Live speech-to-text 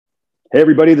Hey,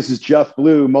 everybody, this is Jeff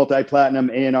Blue,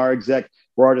 multi-platinum A&R exec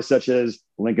for artists such as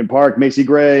Linkin Park, Macy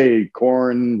Gray,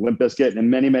 Korn, Limp Bizkit,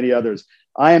 and many, many others.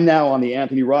 I am now on the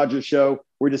Anthony Rogers Show.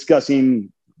 We're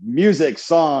discussing music,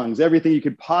 songs, everything you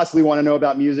could possibly want to know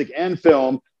about music and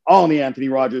film, all on the Anthony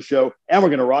Rogers Show, and we're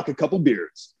going to rock a couple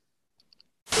beers.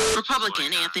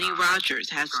 Republican Anthony Rogers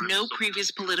has no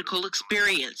previous political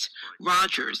experience.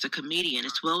 Rogers, a comedian,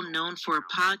 is well known for a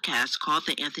podcast called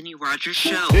The Anthony Rogers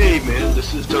Show. Hey man,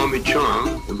 this is Tommy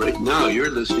Chong, and right now you're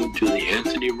listening to The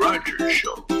Anthony Rogers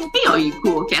Show. Hey all you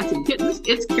cool cats and kittens,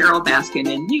 it's Carol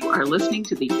Baskin, and you are listening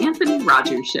to The Anthony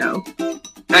Rogers Show.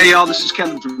 Hey y'all, this is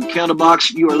Kevin from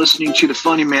Candlebox. You are listening to the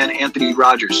funny man, Anthony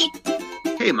Rogers.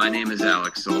 Hey, my name is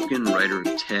Alex Sulkin, writer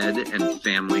of Ted and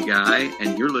Family Guy,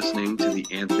 and you're listening to The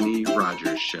Anthony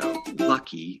Rogers Show.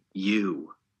 Lucky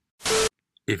you.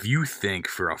 If you think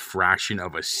for a fraction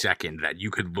of a second that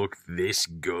you could look this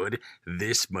good,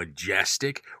 this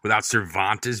majestic, without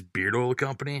Cervantes Beard Oil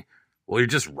Company, well, you're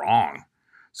just wrong.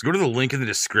 So go to the link in the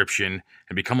description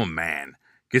and become a man.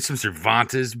 Get some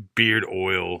Cervantes Beard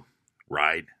Oil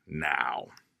right now.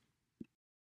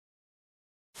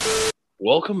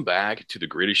 Welcome back to the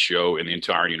greatest show in the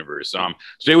entire universe.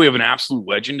 Today we have an absolute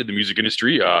legend in the music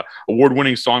industry,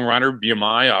 award-winning songwriter,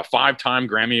 BMI, five-time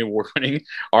Grammy award-winning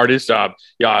artist.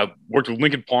 Worked with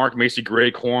Linkin Park, Macy Gray,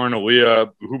 Korn,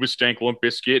 Aaliyah, Hoobastank, Limp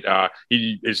Bizkit.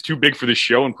 He is too big for this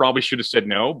show and probably should have said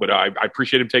no, but I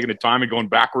appreciate him taking the time and going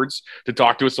backwards to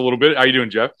talk to us a little bit. How you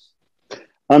doing, Jeff?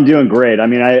 I'm doing great. I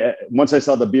mean, once I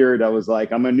saw the beard, I was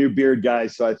like, I'm a new beard guy,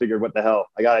 so I figured, what the hell?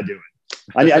 I got to do it.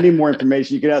 I need more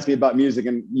information. You can ask me about music,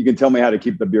 and you can tell me how to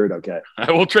keep the beard okay.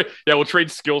 We'll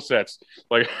trade skill sets.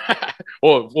 Like,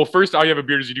 well, first, all you have a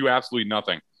beard is you do absolutely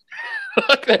nothing.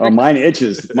 Oh, mine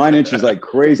itches. Mine itches like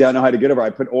crazy. I don't know how to get over. I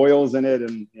put oils in it,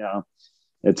 and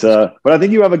it's but I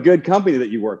think you have a good company that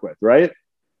you work with, right?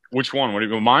 Which one? What do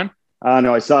you go? Mine? I don't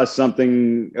know. I saw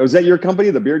something. Was that your company,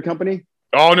 the beard company?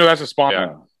 Oh no, that's a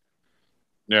sponsor.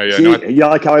 Yeah. See, you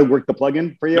like how I worked the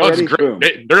plugin for you already? That's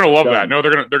great. They're gonna love that. No,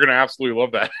 they're gonna absolutely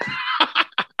love that.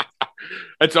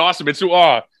 That's awesome. It's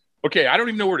okay. I don't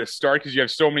even know where to start because you have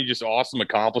so many just awesome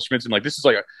accomplishments, and like this is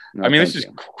like, this is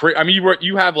crazy. I mean,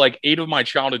 you have like 8 of my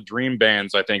childhood dream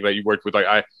bands. I think that you worked with.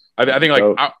 Like I think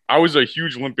like I was a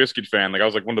huge Limp Bizkit fan. Like I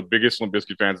was like one of the biggest Limp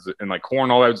Bizkit fans, and like Korn,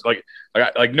 all that was like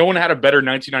no one had a better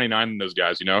 1999 than those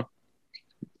guys. You know.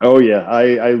 Oh yeah,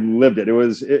 I lived it. I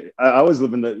was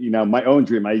living my own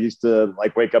dream. I used to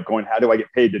like wake up going, how do I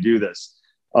get paid to do this?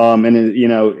 It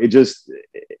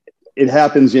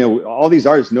happens. All these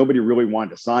artists, nobody really wanted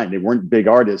to sign. They weren't big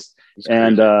artists,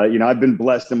 and I've been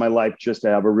blessed in my life just to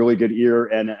have a really good ear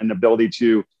and an ability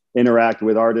to interact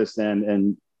with artists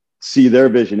and see their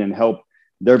vision and help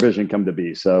their vision come to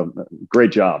be. So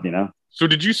great job, So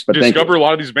did you discover a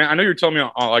lot of these bands? I know you were telling me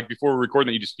like before we were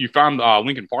recording that you found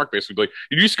Linkin Park basically. Like,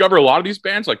 did you discover a lot of these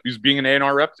bands, like these being an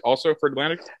A&R rep also for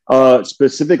Atlantic?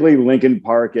 Specifically Linkin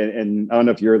Park, and I don't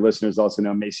know if your listeners also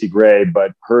know Macy Gray,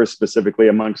 but her specifically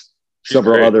amongst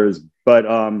several others. But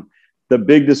the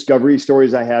big discovery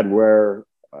stories I had where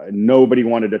nobody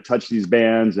wanted to touch these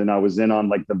bands, and I was in on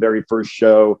like the very first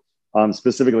show,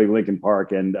 specifically Linkin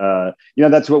Park, and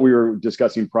that's what we were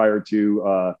discussing prior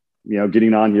to.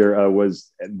 Getting on here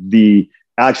was the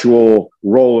actual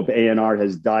role of A&R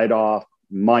has died off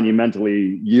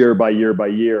monumentally year by year by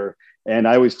year. And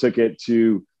I always took it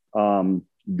to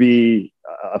be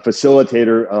a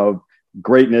facilitator of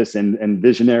greatness and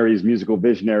visionaries, musical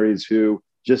visionaries who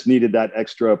just needed that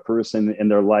extra person in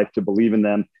their life to believe in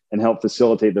them and help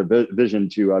facilitate their vision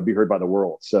to be heard by the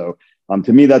world. So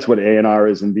to me, that's what A&R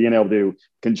is, and being able to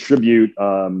contribute,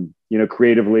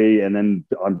 creatively, and then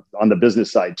on the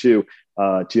business side too,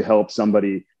 to help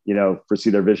somebody, foresee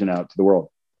their vision out to the world.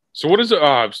 So what is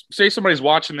say somebody's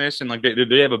watching this and like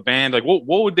they have a band, like what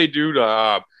would they do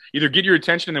to either get your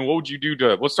attention, and then what would you do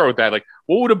to, let's start with that. Like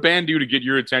what would a band do to get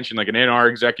your attention? Like an A&R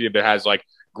executive that has like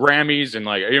Grammys and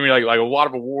like a lot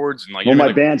of awards and like. Well,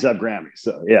 my bands have Grammys,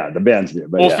 so yeah, the bands do.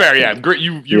 But fair, yeah. Great,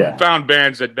 you found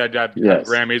bands that have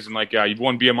Grammys and like you've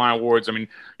won BMI awards. I mean,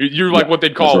 you're like what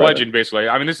they'd call a legend, basically.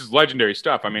 I mean, this is legendary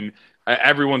stuff. I mean,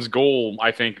 everyone's goal,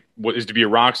 I think, is to be a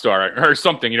rock star or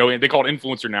something. They call it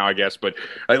influencer now, I guess. But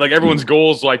like everyone's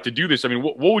goal is like to do this. I mean,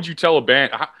 what would you tell a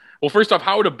band? Well, first off,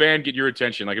 how would a band get your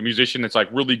attention? Like a musician that's like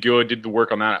really good, did the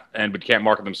work on that end, but can't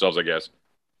market themselves, I guess.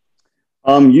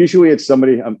 Usually it's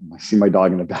somebody. I see my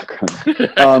dog in the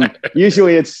background.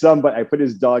 Usually it's somebody. I put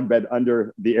his dog bed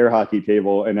under the air hockey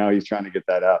table, and now he's trying to get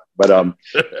that out. But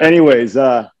anyways,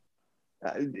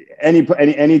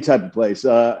 any type of place.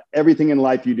 Everything in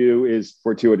life you do is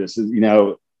fortuitous.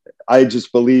 I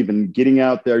just believe in getting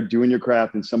out there, doing your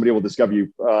craft, and somebody will discover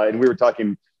you. And we were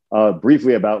talking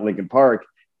briefly about Linkin Park,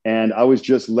 and I was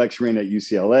just lecturing at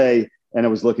UCLA, and I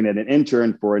was looking at an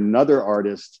intern for another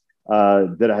artist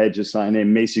that I had just signed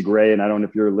named Macy Gray. And I don't know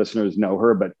if your listeners know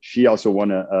her, but she also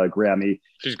won a Grammy.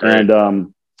 She's great.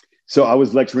 And so I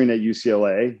was lecturing at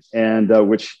UCLA, and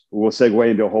which will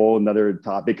segue into a whole another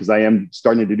topic, because I am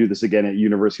starting to do this again at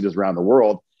universities around the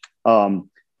world.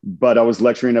 But I was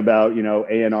lecturing about,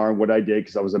 A&R and what I did,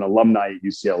 because I was an alumni at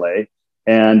UCLA.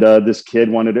 And this kid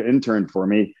wanted an intern for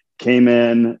me, came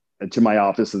in to my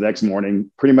office the next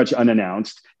morning, pretty much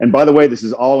unannounced. And by the way, this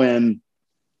is all in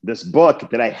this book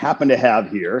that I happen to have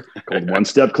here called One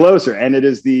Step Closer. And it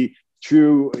is the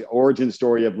true origin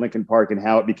story of Linkin Park and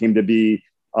how it became to be.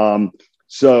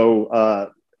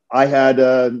 So I had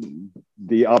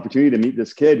the opportunity to meet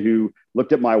this kid who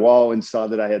looked at my wall and saw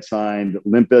that I had signed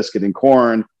Limp Bizkit and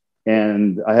Korn,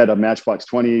 and I had a Matchbox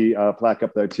 20 plaque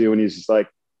up there too. And he's just like,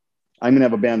 I'm gonna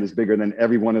have a band that's bigger than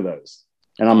every one of those.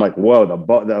 And I'm like, whoa,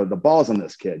 the balls on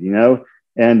this kid,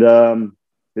 And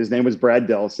his name was Brad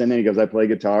Delson, and he goes, I play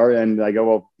guitar. And I go,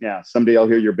 well, yeah, someday I'll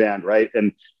hear your band, right?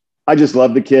 And I just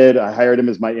loved the kid. I hired him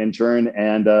as my intern,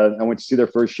 and I went to see their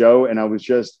first show, and I was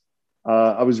just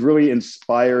I was really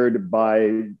inspired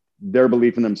by their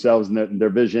belief in themselves and their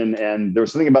vision. And there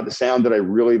was something about the sound that I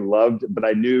really loved, but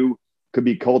I knew could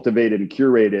be cultivated and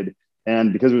curated.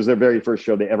 And because it was their very first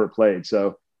show they ever played.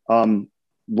 So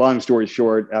long story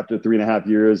short, after 3.5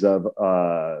 years of,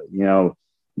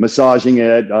 massaging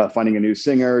it, finding a new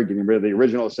singer, getting rid of the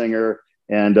original singer,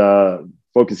 and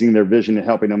focusing their vision and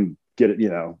helping them get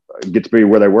to be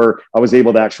where they were, I was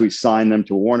able to actually sign them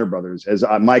to Warner Brothers. As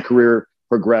my career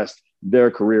progressed,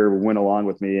 their career went along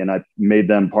with me, and I made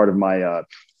them part of my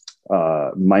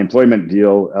my employment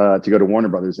deal to go to Warner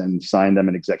Brothers and sign them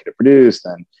and executive produced.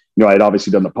 And I'd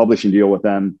obviously done the publishing deal with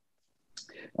them.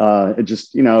 It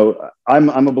just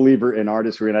I'm a believer in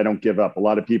artistry, and I don't give up. A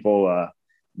lot of people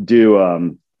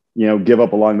do give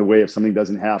up along the way if something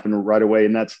doesn't happen right away,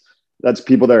 and that's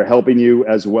people that are helping you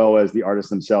as well as the artists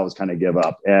themselves kind of give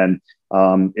up. And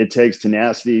it takes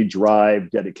tenacity, drive,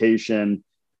 dedication,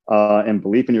 and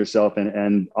belief in yourself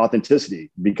and authenticity,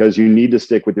 because you need to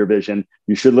stick with your vision.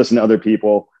 You should listen to other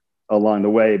people along the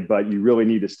way, but you really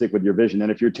need to stick with your vision.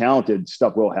 And if you're talented,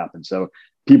 stuff will happen. So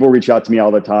people reach out to me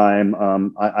all the time.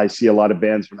 I see a lot of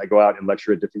bands when I go out and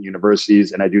lecture at different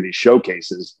universities, and I do these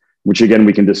showcases, which again,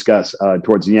 we can discuss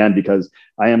towards the end, because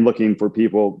I am looking for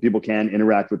people can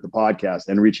interact with the podcast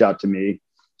and reach out to me.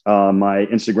 My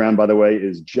Instagram, by the way,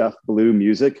 is Jeff Blue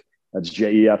Music. That's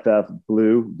JEFF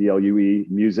Blue, BLUE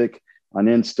Music, on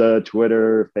Insta,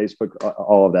 Twitter, Facebook,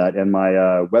 all of that. And my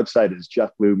website is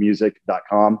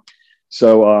jeffbluemusic.com.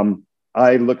 So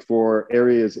I look for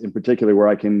areas in particular where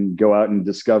I can go out and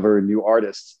discover new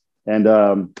artists. And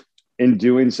in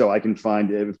doing so, I can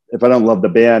find, if I don't love the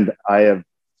band, I've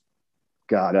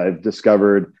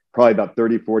discovered probably about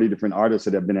 30, 40 different artists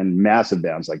that have been in massive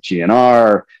bands like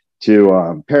GNR,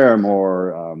 to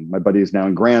Paramore. My buddy is now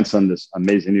in Grandson, this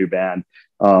amazing new band.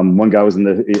 One guy was in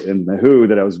the Who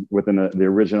that I was within the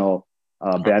original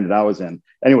band that I was in.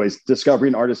 Anyways,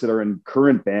 discovering artists that are in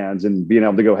current bands and being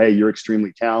able to go, hey, you're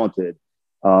extremely talented,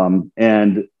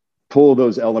 and pull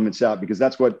those elements out, because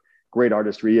that's what great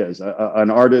artistry is.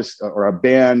 An artist or a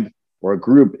band or a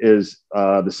group is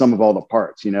the sum of all the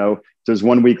parts. If there's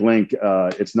one weak link,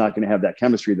 it's not going to have that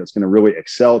chemistry that's going to really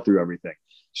excel through everything.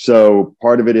 So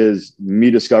part of it is me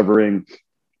discovering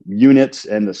units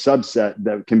and the subset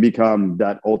that can become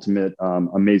that ultimate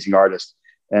amazing artist.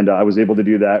 And I was able to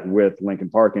do that with Linkin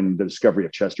Park and the discovery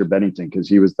of Chester Bennington, because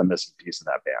he was the missing piece of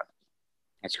that band.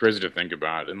 That's crazy to think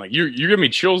about. And like you give me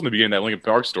chills in the beginning of that Linkin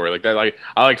Park story. Like that,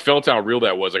 I felt how real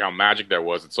that was, like how magic that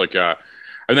was. It's like and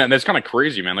that's kind of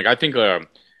crazy, man. Like I think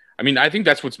I think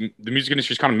that's what's the music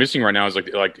industry is kind of missing right now, is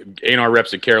like A&R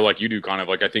reps that care like you do, kind of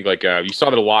like. I think like you saw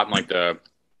that a lot in like the,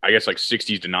 I guess like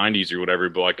 60s to 90s or whatever,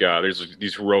 but like there's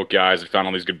these heroic guys that found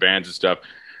all these good bands and stuff.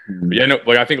 But yeah, no,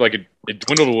 like I think like it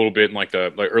dwindled a little bit in like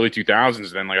the early 2000s. And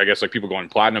then like I guess like people going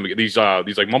platinum, these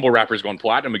like mumble rappers going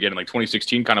platinum again in like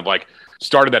 2016 kind of like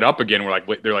started that up again. Where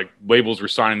like they're like labels were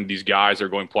signing these guys that are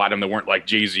going platinum that weren't like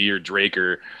Jay-Z or Drake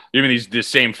or even these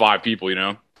same 5 people,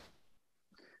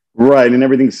 Right, and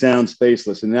everything sounds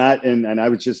faceless, and I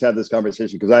would just have this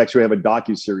conversation because I actually have a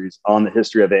docu-series on the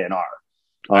history of A&R.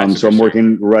 So I'm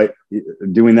working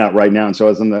doing that right now. And so I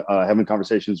was having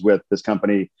conversations with this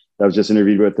company that I was just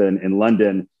interviewed with in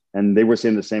London, and they were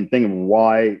saying the same thing.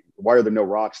 Why are there no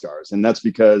rock stars? And that's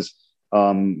because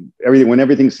when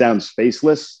everything sounds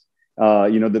faceless,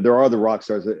 that there are the rock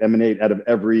stars that emanate out of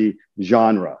every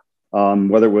genre,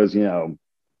 whether it was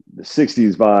the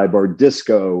 60s vibe or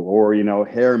disco or, you know,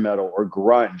 hair metal or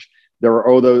grunge. There are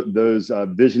all those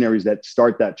visionaries that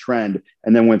start that trend.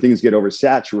 And then when things get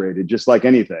oversaturated, just like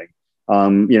anything,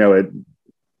 you know,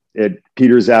 it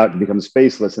peters out and becomes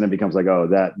faceless, and it becomes like, oh,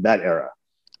 that era.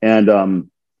 And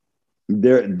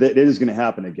it is going to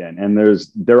happen again. And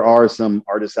there are some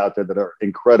artists out there that are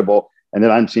incredible and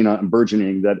that I'm seeing on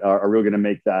burgeoning that are really going to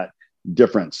make that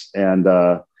difference. And,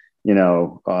 you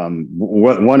know,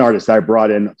 one artist I brought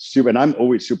in and I'm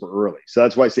always super early. So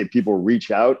that's why I say people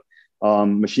reach out.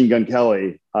 Machine Gun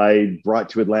Kelly, I brought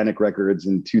to Atlantic Records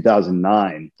in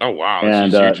 2009. Oh, wow.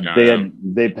 And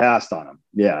they passed on him.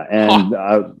 Yeah.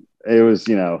 And it was,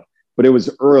 you know, but it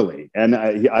was early. And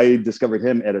I discovered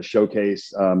him at a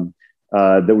showcase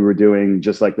that we were doing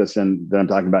just like this and that I'm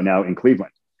talking about now in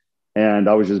Cleveland. And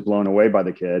I was just blown away by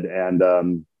the kid.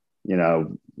 And, you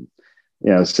know,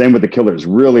 same with the Killers,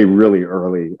 really, really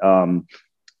early.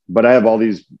 But I have all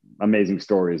these amazing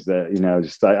stories that, you know,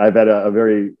 just I've had a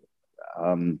very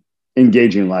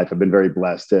engaging life. I've been very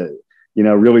blessed to, you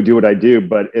know, really do what I do,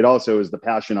 but it also is the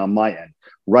passion on my end.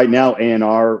 Right now,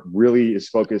 A&R really is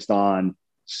focused on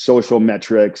social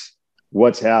metrics,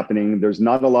 what's happening. There's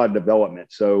not a lot of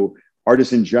development. So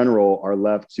artists in general are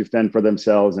left to fend for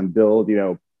themselves and build, you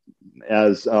know,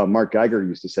 as Mark Geiger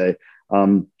used to say,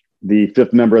 the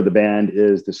fifth member of the band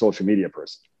is the social media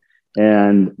person.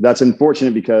 And that's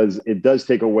unfortunate because it does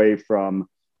take away from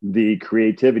the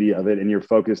creativity of it. And you're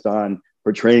focused on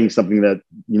portraying something that,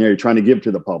 you know, you're trying to give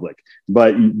to the public,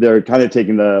 but they're kind of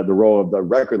taking the role of the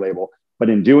record label. But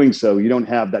in doing so, you don't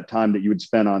have that time that you would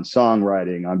spend on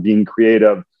songwriting, on being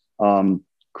creative,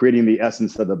 creating the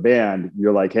essence of the band.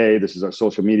 You're like, hey, this is our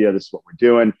social media. This is what we're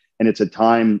doing. And it's a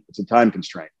time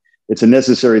constraint. It's a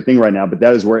necessary thing right now, but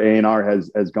that is where A&R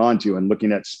has gone to, and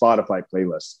looking at Spotify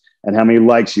playlists and how many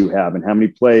likes you have and how many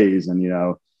plays. And, you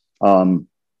know,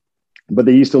 but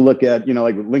they used to look at, you know,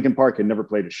 like Linkin Park had never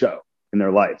played a show in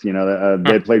their life. You know,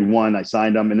 they played one, I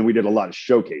signed them, and then we did a lot of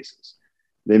showcases.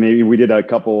 We did a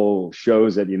couple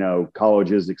shows at, you know,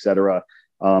 colleges, et cetera.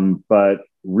 But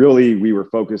really we were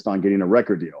focused on getting a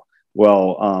record deal.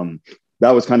 Well,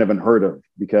 that was kind of unheard of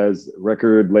because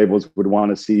record labels would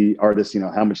want to see artists, you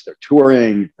know, how much they're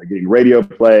touring, they're getting radio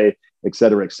play, et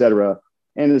cetera, et cetera.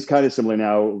 And it's kind of similar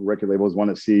now. Record labels want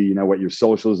to see, you know, what your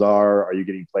socials are. Are you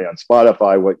getting play on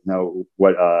Spotify? What, you know,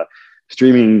 what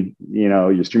streaming, you know,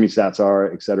 your streaming stats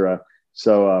are, et cetera.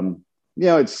 So, you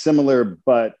know, it's similar,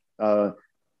 but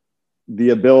the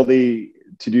ability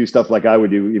to do stuff like I would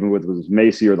do, even with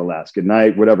Macy or The Last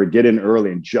Goodnight, whatever, get in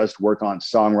early and just work on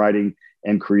songwriting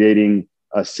and creating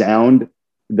a sound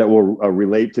that will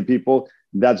relate to people.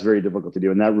 That's very difficult to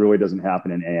do. And that really doesn't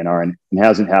happen in A&R and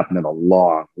hasn't happened in a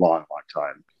long, long, long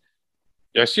time.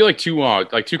 Yeah, I see like two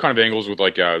kind of angles with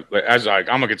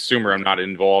I'm a consumer, I'm not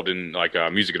involved in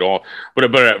music at all.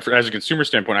 But as a consumer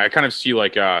standpoint, I kind of see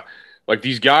like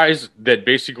these guys that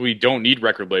basically don't need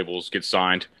record labels get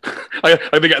signed.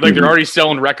 They're already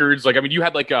selling records. Like, I mean, you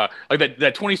had like that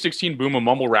 2016 boom of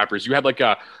mumble rappers. You had like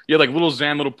Lil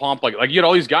Xan, Lil Pump, like you had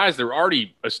all these guys that were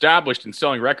already established and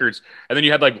selling records. And then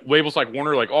you had like labels like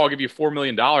Warner, like, oh, I'll give you $4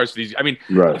 million for these. I mean,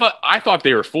 right. I thought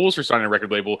they were fools for signing a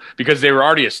record label because they were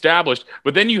already established.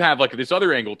 But then you have like this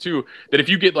other angle too, that if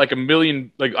you get like a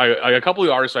million, like a couple of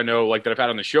artists I know, like that I've had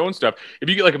on the show and stuff, if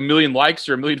you get like 1 million likes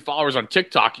or 1 million followers on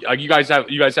TikTok, like you guys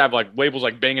have like labels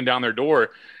like banging down their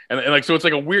door, and like, so it's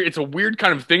like it's a weird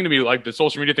kind of thing to me. Like the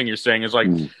social media thing you're saying is like,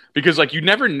 because like you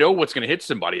never know what's going to hit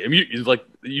somebody. I mean, it's like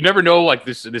you never know, like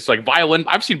this like violin.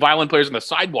 I've seen violin players on the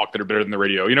sidewalk that are better than the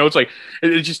radio. You know, it's like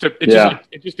it just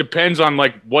depends on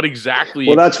like what exactly.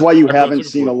 Well, that's why you haven't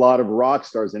seen a lot of rock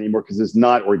stars anymore, because it's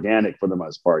not organic for the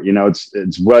most part. You know,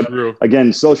 it's what True.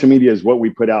 Again, social media is what we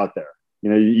put out there. You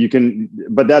know, you can,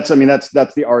 but that's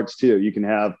the arts too. You can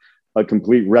have a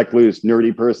complete recluse,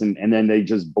 nerdy person, and then they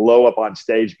just blow up on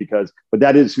stage but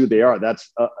that is who they are.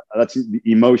 That's the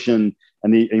emotion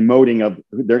and the emoting of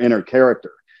their inner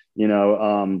character, you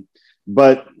know.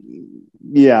 But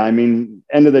yeah, I mean,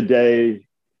 end of the day,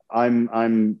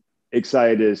 I'm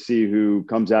excited to see who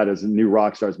comes out as new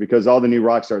rock stars, because all the new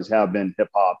rock stars have been hip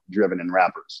hop driven and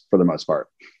rappers for the most part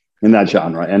in that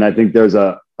genre. And I think there's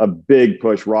a big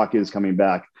push. Rock is coming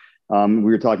back. We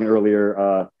were talking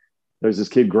earlier, there's this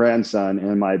kid, Grandson,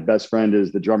 and my best friend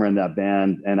is the drummer in that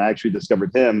band. And I actually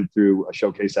discovered him through a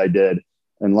showcase I did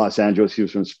in Los Angeles. He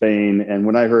was from Spain. And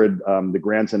when I heard the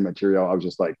Grandson material, I was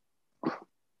just like,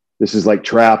 this is like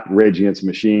trap, Rage Against the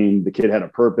Machine. The kid had a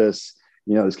purpose.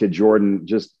 You know, this kid, Jordan,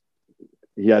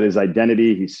 he had his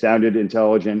identity. He sounded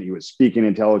intelligent. He was speaking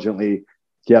intelligently.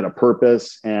 He had a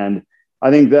purpose. And I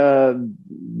think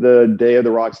the day of the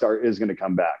rock star is going to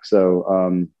come back.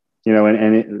 So,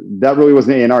 that really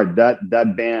wasn't A&R.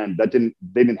 That band they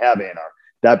didn't have A&R.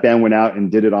 That band went out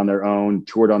and did it on their own,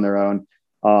 toured on their own.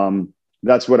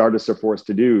 That's what artists are forced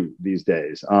to do these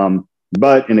days.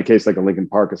 But in a case like a Linkin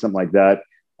Park or something like that,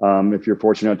 if you're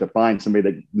fortunate to find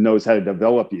somebody that knows how to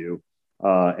develop you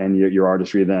and your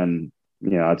artistry, then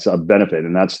it's a benefit.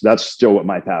 And that's still what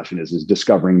my passion is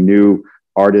discovering new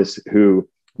artists who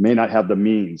may not have the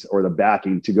means or the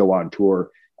backing to go on tour,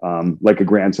 like a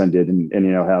grandson did, and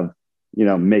have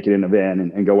make it in a van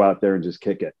and go out there and just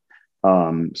kick it.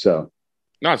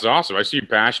 No, it's awesome. I see your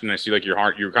passion. I see like your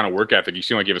heart, your kind of work ethic. You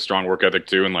seem like you have a strong work ethic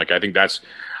too. And like, I think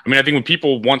when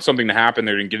people want something to happen,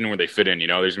 they're getting where they fit in,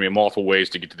 there's gonna be multiple ways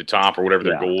to get to the top or whatever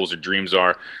their goals or dreams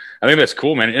are. I think that's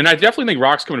cool, man. And I definitely think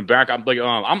rock's coming back. I'm like,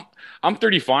 I'm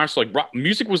 35, so like rock,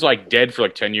 music was like dead for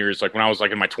like 10 years, like when I was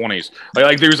like in my 20s.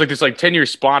 Like there was like this like 10-year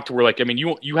spot to where like, I mean,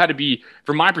 you had to be,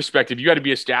 from my perspective, you had to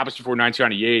be established before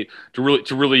 1998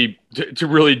 to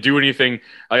really do anything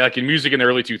like in music in the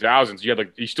early 2000s.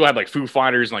 You still had like Foo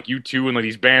Fighters and like U2 and like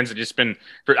these bands that just been.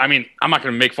 I mean, I'm not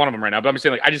going to make fun of them right now, but I'm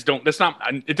saying like I just don't.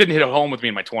 It didn't hit home with me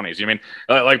in my 20s. You know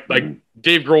what I mean? Like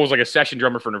Dave Grohl was like a session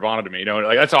drummer for Nirvana to me.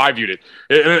 Like that's how I viewed it.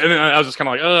 And I was just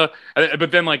kind of like,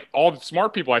 but then like all the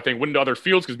smart people I think went into other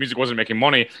fields because music wasn't making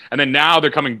money, and then now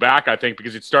they're coming back. I think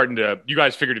because it's starting to. You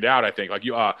guys figured it out. I think like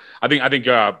you. I think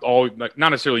all like, not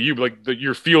necessarily you, but like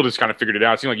your field has kind of figured it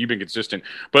out. It seems like you've been consistent,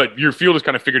 but your field has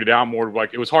kind of figured it out more.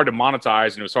 Like it was hard to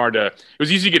monetize, and it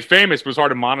was easy to get famous, but it was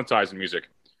hard to monetize in music.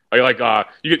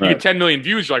 You get 10 million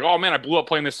views. You're like, oh man, I blew up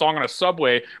playing this song on a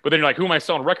subway. But then you're like, who am I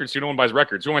selling records to? No one buys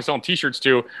records. Who am I selling T-shirts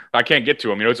to? I can't get to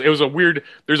them. It was a weird.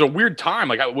 There's a weird time.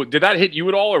 Like, did that hit you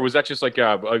at all, or was that just like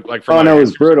from? Oh no, it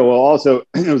was brutal. Well, also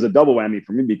it was a double whammy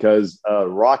for me because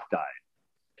rock died.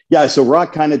 Yeah, so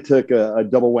rock kind of took a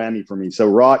double whammy for me. So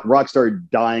rock started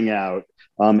dying out.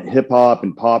 Hip hop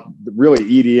and pop, really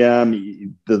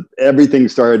EDM, everything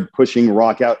started pushing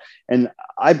rock out. And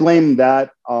I blame that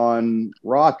on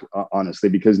rock, honestly,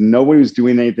 because nobody was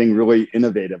doing anything really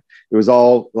innovative. It was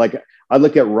all like, I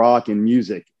look at rock and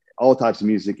music, all types of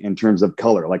music in terms of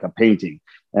color, like a painting.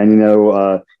 And,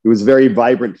 it was very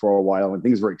vibrant for a while and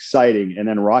things were exciting. And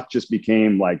then rock just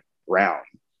became like brown,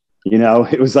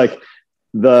 it was like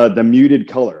the muted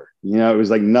color, it was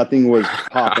like nothing was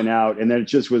popping out. And then it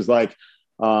just was like,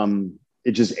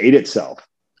 it just ate itself.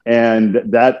 And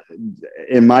that,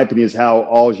 in my opinion, is how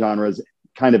all genres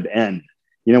kind of end,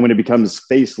 when it becomes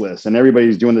faceless and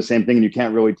everybody's doing the same thing and you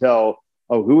can't really tell,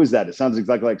 oh, who is that? It sounds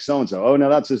exactly like so-and-so. Oh, no,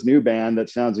 that's this new band that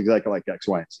sounds exactly like X,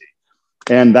 Y, and Z.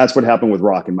 And that's what happened with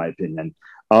rock, in my opinion.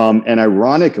 And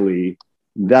ironically,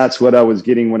 that's what I was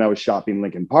getting when I was shopping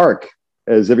Linkin Park,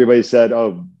 as everybody said,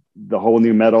 oh, the whole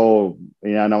new metal.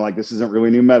 And I'm like, this isn't really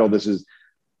new metal. This is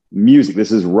music.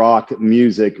 This is rock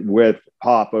music with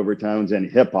pop overtones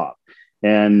and hip hop.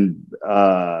 And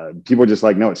people are just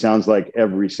like, no, it sounds like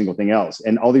every single thing else.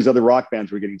 And all these other rock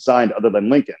bands were getting signed other than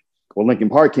Linkin. Well, Linkin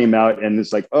Park came out and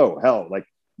it's like, oh, hell, like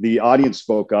the audience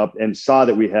spoke up and saw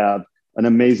that we have an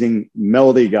amazing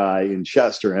melody guy in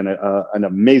Chester and an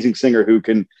amazing singer who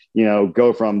can,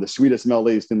 go from the sweetest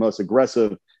melodies to the most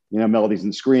aggressive, melodies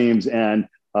and screams, and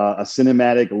a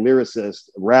cinematic lyricist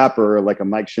rapper like a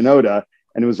Mike Shinoda.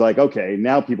 And it was like, okay,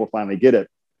 now people finally get it.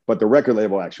 But the record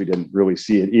label actually didn't really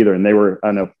see it either. And they were, I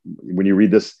don't know, when you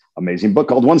read this amazing book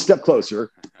called One Step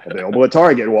Closer, available at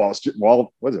Target,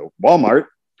 Walmart.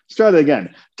 Let's try that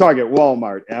again. Target,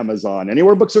 Walmart, Amazon,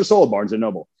 anywhere books are sold, Barnes &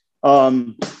 Noble.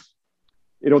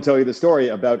 It'll tell you the story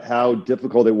about how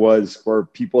difficult it was for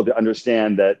people to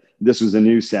understand that this was a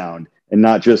new sound and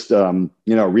not just,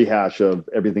 rehash of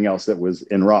everything else that was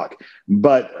in rock.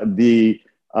 But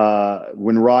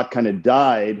when rock kind of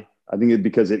died, I think it's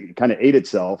because it kind of ate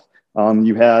itself.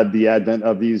 You had the advent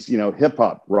of these, hip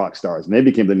hop rock stars, and they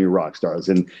became the new rock stars.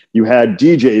 And you had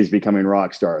DJs becoming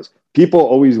rock stars. People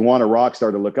always want a rock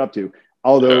star to look up to,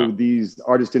 although these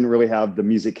artists didn't really have the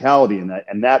musicality in that.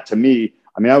 And that, to me,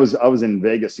 I mean, I was in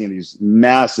Vegas seeing these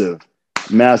massive,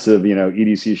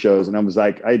 EDC shows, and I was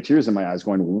like, I had tears in my eyes,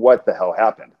 going, "What the hell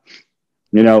happened?"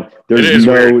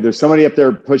 There's somebody up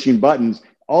there pushing buttons.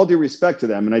 All due respect to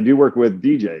them, and I do work with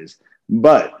DJs,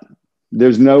 but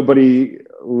there's nobody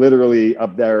literally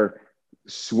up there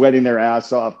sweating their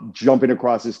ass off, jumping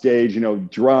across the stage,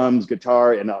 drums,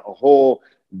 guitar, and a whole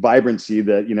vibrancy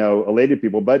that, elated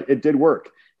people, but it did work.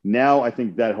 Now I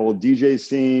think that whole DJ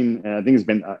scene, and I think it's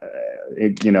been,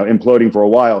 imploding for a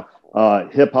while.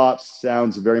 Hip hop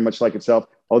sounds very much like itself,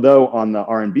 although on the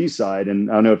R&B side,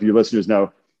 and I don't know if your listeners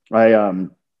know, I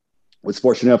was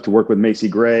fortunate enough to work with Macy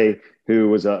Gray, who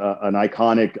was an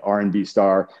iconic R&B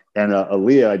star, and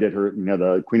Aaliyah. I did her,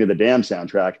 the Queen of the Dam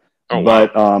soundtrack. Oh, wow.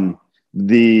 But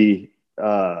the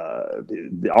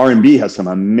R&B has some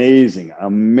amazing,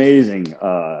 and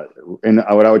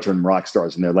what I would term rock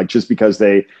stars in there, like just because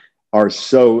they are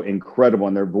so incredible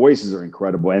and their voices are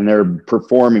incredible and they're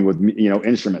performing with,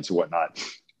 instruments and whatnot.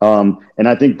 And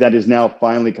I think that is now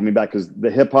finally coming back because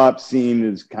the hip hop scene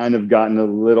has kind of gotten a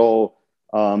little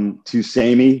too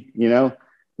samey,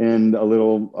 and a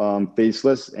little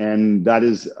faceless, and that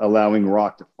is allowing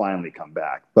rock to finally come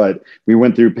back. But we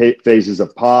went through phases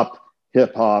of pop,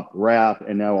 hip hop, rap,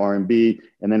 and now R&B,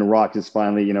 and then rock is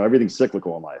finally, everything's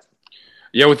cyclical in life.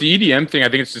 Yeah, with the EDM thing, I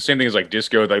think it's the same thing as like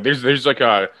disco. Like there's like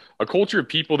a culture of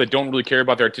people that don't really care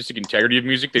about the artistic integrity of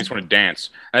music. They just want to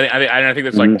dance. I think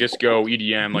that's like disco,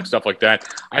 EDM, like stuff like that.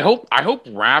 I hope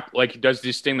rap like does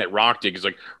this thing that rock did. Is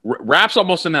like rap's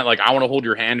almost in that like I want to hold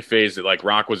your hand phase that like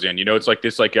rock was in. It's like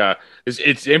this like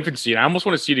it's infancy, and I almost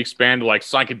want to see it expand to like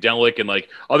psychedelic and like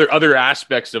other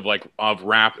aspects of like of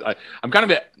rap. I'm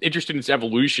kind of interested in its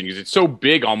evolution because it's so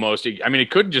big almost. It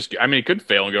could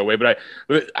fail and go away, but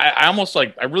I almost like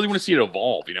I really want to see it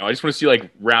evolve. I just want to see like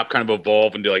rap kind of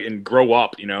evolve into like and grow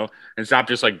up, and stop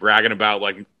just like bragging about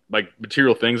like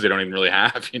material things they don't even really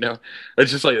have.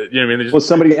 It's just like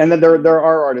somebody, and then there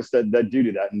are artists that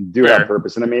do that and do have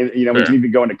purpose. And we can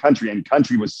even go into country, and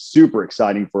country was super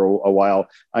exciting for a while.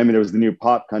 There was the new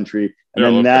pop country, and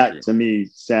then that country to me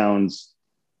sounds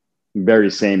very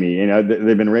samey.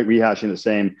 They've been rehashing the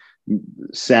same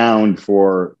sound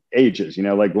for ages.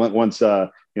 Like once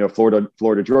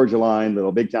Florida Georgia Line,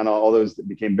 Little Big Town, all those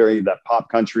became that pop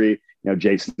country.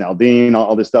 Jason Aldean,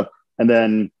 all this stuff, and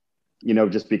then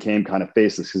just became kind of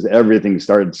faceless because everything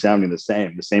started sounding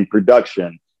the same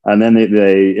production, and then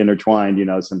they intertwined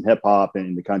some hip hop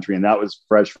in the country, and that was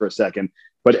fresh for a second.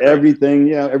 But everything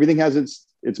has its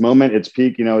moment, its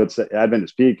peak. It's advent,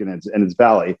 its peak, and its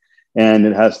valley, and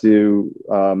it has to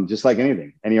just like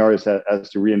anything, any artist has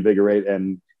to reinvigorate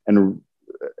and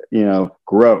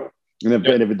grow. And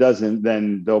if it doesn't,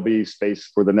 then there'll be space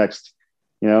for the next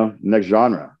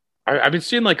genre. I've been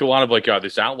seeing like a lot of like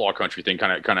this outlaw country thing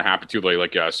kind of happen too.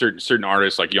 Like certain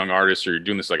artists, like young artists, are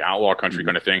doing this like outlaw country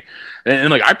kind of thing.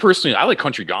 And like I like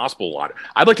country gospel a lot.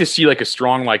 I'd like to see like a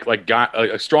strong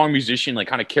a strong musician like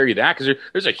kind of carry that because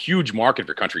there's a huge market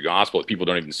for country gospel that people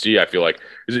don't even see. I feel like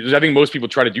I think most people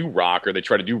try to do rock or they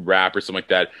try to do rap or something like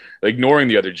that, ignoring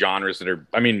the other genres that are.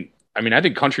 I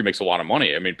think country makes a lot of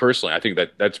money. Personally, I think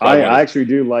that's. I actually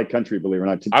do like country, believe it or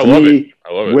not. I love it.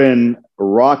 When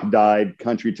rock died,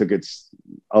 country took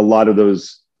a lot of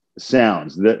those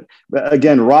sounds. That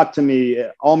again, rock to me,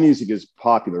 all music is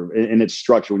popular in its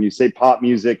structure. When you say pop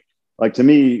music, like to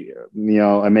me,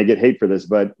 I may get hate for this,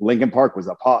 but Linkin Park was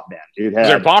a pop band.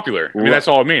 They're popular. That's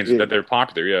all it means that they're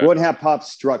popular. Yeah, it wouldn't have pop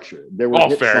structure. There were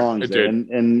hit songs there,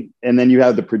 and then you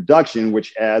have the production,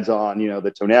 which adds on,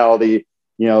 the tonality.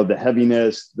 The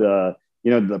heaviness, the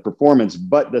performance,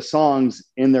 but the songs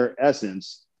in their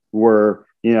essence were,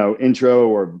 intro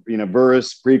or,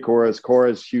 verse, pre-chorus,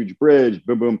 chorus, huge bridge,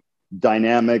 boom, boom,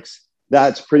 dynamics.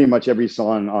 That's pretty much every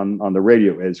song on the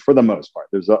radio is, for the most part.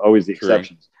 There's always the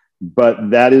exceptions, but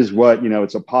that is what,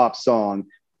 it's a pop song,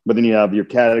 but then you have your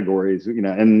categories,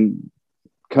 and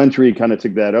country kind of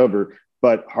took that over,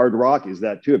 but hard rock is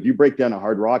that too. If you break down a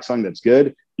hard rock song that's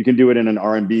good, you can do it in an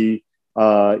R&B,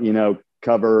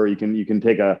 cover. You can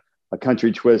take a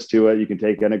country twist to it. You can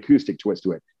take an acoustic twist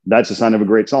to it. That's a sign of a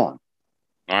great song.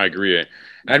 I agree. And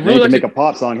I'd really like to make a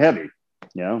pop song heavy.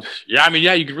 Yeah,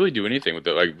 you could really do anything with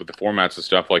the formats and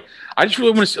stuff. Like, I just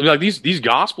really want to see, like these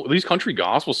country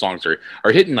gospel songs are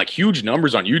hitting like huge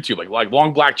numbers on YouTube. Like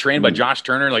Long Black Train by Josh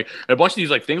Turner, like and a bunch of these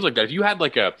like things like that. If you had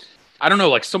like I don't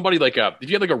know, like somebody if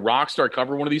you had like a rock star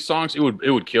cover one of these songs, it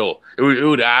would kill. It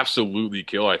would absolutely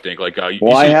kill. I think. Like, I'm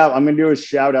gonna do a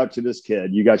shout out to this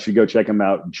kid. You guys should go check him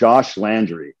out, Josh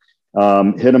Landry.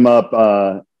 Hit him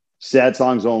up. Sad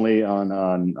songs only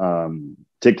on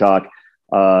TikTok.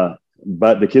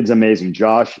 But the kid's amazing.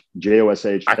 Josh, Josh.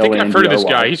 I think I've heard of this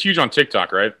guy. He's huge on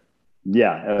TikTok, right?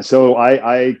 Yeah. So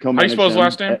I how do you spell his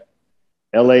last name?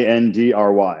 Landry.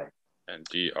 I'm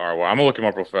gonna look him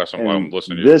up real fast. I'm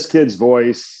listening to this kid's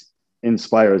voice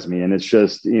inspires me, and it's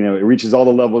just it reaches all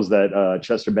the levels that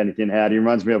Chester Bennington had. He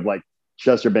reminds me of like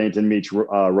Chester Bennington meets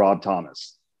Rob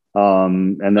Thomas,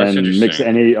 and then mix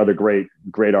any other great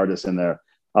artists in there.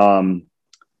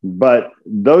 But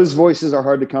those voices are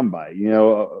hard to come by.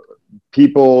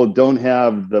 People don't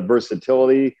have the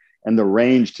versatility and the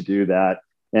range to do that.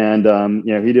 And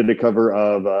he did a cover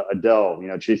of Adele,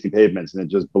 Chasing Pavements, and it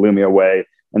just blew me away.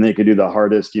 And then he could do the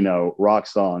hardest, rock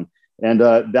song. And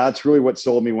that's really what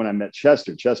sold me when I met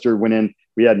Chester. Chester went in,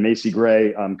 we had Macy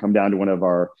Gray come down to one of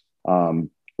our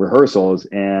rehearsals,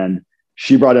 and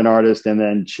she brought an artist, and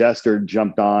then Chester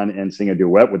jumped on and sang a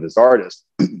duet with this artist,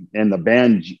 and the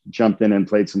band jumped in and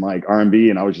played some like R&B,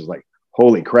 and I was just like,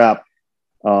 holy crap,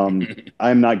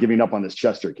 I'm not giving up on this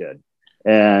Chester kid.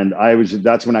 And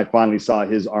that's when I finally saw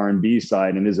his R&B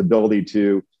side and his ability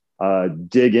to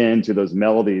dig into those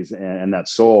melodies and that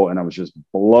soul, and I was just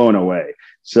blown away.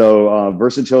 So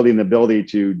versatility and the ability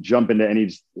to jump into any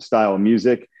style of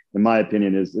music, in my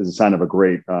opinion, is a sign of a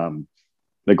great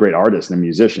artist and a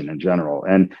musician in general,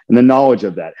 and the knowledge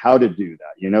of that, how to do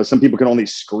that. You know, some people can only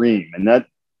scream, and that,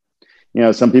 you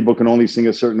know, some people can only sing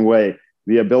a certain way.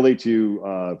 The ability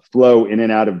to flow in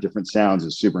and out of different sounds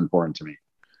is super important to me.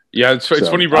 Yeah, it's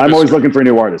funny. I'm always looking for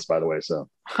new artists, by the way. So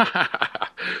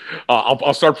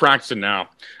I'll start practicing now.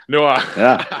 No,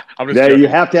 yeah. You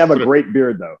have to have a great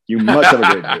beard, though. You must have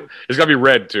a great beard. It's got to be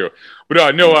red too.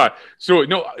 But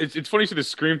it's funny to the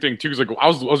scream thing too, because like I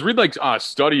was reading like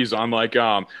studies on like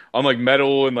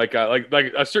metal and like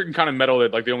a certain kind of metal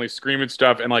that like they only scream and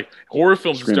stuff, and like horror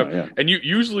films and stuff. Yeah. And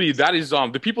usually that is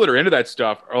the people that are into that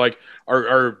stuff are like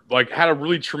had a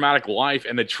really traumatic life,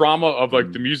 and the trauma of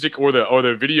like the music or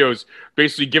the videos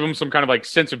basically give them some kind of like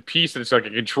sense of peace, that it's like a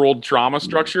controlled trauma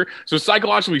structure. So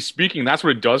psychologically speaking, that's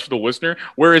what it does for the listener,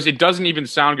 whereas it doesn't even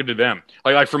sound good to them,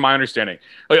 like from my understanding,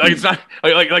 like it's not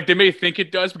like they may think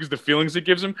it does because the feelings it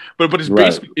gives them, but it's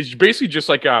basically just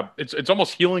like it's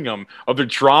almost healing them of their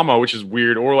trauma, which is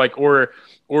weird,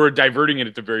 or diverting it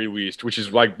at the very least, which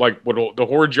is like what the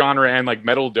horror genre and like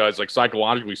metal does, like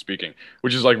psychologically speaking,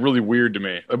 which is like really weird to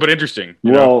me, but interesting.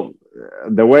 Well,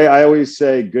 the way I always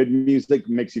say, good music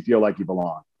makes you feel like you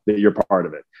belong, that you're part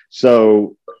of it.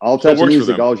 So all types of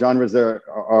music, all genres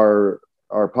are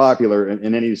popular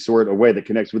in any sort of way that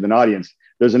connects with an audience.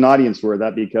 There's an audience for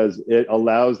that because it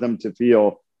allows them to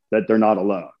feel that they're not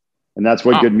alone, and that's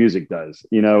what good music does.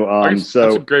 You know, so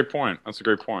that's a great point.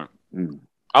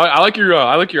 I like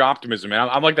your optimism, man.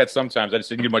 I'm like that sometimes. I just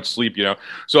didn't get much sleep, you know.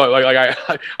 So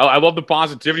I love the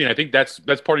positivity, and I think that's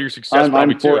part of your success.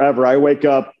 I'm forever. I wake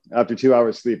up after 2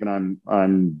 hours sleep, and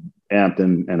I'm amped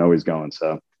and always going.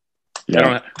 So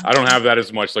yeah. I don't have that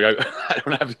as much. Like I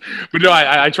don't have, but no,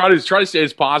 I try to stay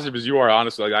as positive as you are.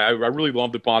 Honestly, like I really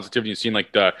love the positivity and seeing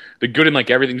like the good in like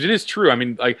everything. It is true. I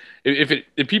mean, like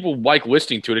if people like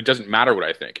listening to it, it doesn't matter what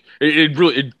I think. It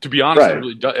really, to be honest, it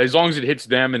really does, as long as it hits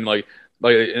them and like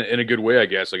in a good way, I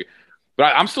guess. Like,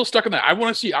 but I'm still stuck in that. I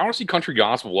want to see country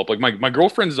gospel up. Like my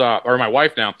girlfriend's or my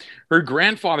wife now, her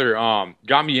grandfather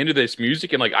got me into this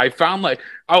music, and like I found like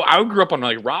I grew up on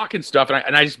like rock and stuff,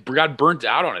 and I just got burnt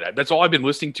out on it. That's all I've been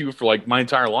listening to for like my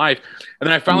entire life. And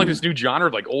then I found like this new genre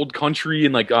of like old country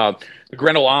and like the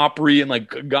Grand Ole Opry and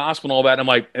like gospel and all that. And I'm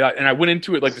like, and I went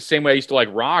into it like the same way I used to like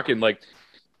rock, and like.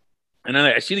 And then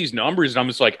I see these numbers,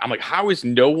 and I'm like, how is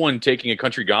no one taking a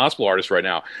country gospel artist right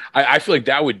now? I feel like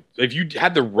that would, if you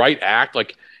had the right act,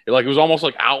 like it was almost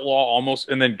like outlaw, almost,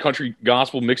 and then country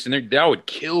gospel mixed in there, that would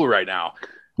kill right now.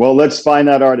 Well, let's find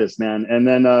that artist, man. And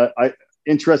then,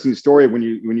 interesting story when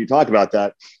you talk about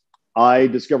that. I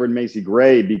discovered Macy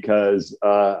Gray because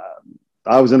I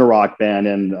was in a rock band,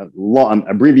 and long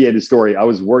abbreviated story. I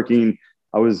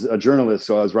was a journalist,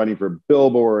 so I was writing for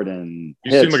Billboard and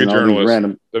you seem like a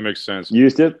journalist. That makes sense. You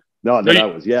used it? No, I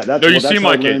was. Yeah, that's. No, you seem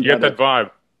like it. You get that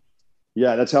vibe.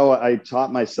 Yeah, that's how I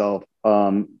taught myself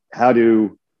how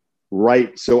to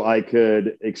write, so I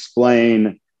could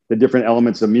explain the different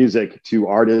elements of music to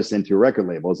artists and to record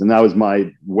labels, and that was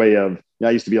my way of. I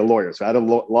used to be a lawyer, so I had a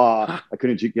law. I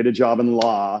couldn't get a job in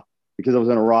law because I was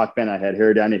in a rock band. I had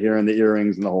hair down to here and the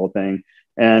earrings and the whole thing,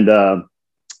 and.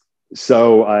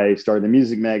 So I started the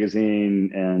music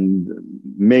magazine and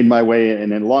made my way.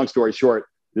 And then, long story short,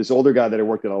 this older guy that I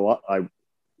worked at it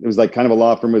was like kind of a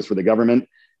law firm, was for the government.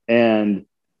 And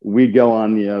we'd go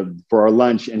on, for our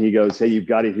lunch, and he goes, "Hey, you've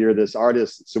got to hear this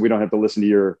artist, so we don't have to listen to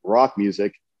your rock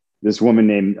music." This woman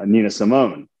named Nina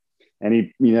Simone. And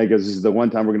he goes, "This is the one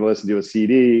time we're going to listen to a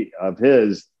CD of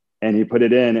his." And he put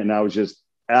it in, and I was just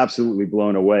absolutely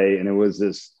blown away. And it was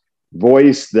this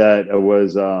voice that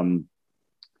was,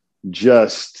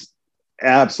 just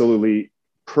absolutely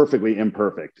perfectly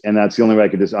imperfect, and that's the only way I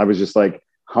could I was just like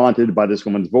haunted by this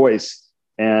woman's voice,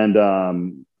 and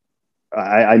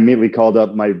I immediately called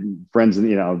up my friends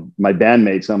and my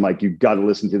bandmates. I'm like, "You've got to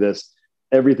listen to this.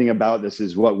 Everything about this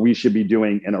is what we should be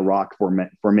doing in a rock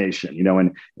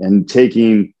formation, and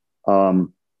taking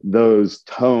those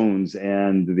tones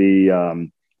and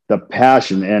the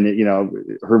passion, and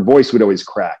her voice would always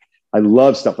crack. I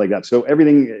love stuff like that. So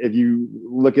everything, if you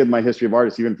look at my history of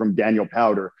artists, even from Daniel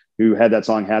Powder, who had that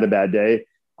song, Had a Bad Day,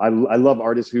 I love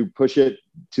artists who push it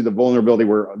to the vulnerability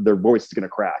where their voice is going to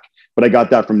crack. But I got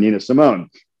that from Nina Simone.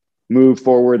 Move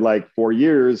forward like 4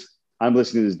 years, I'm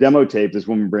listening to this demo tape this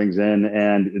woman brings in,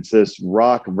 and it's this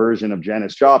rock version of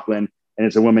Janis Joplin, and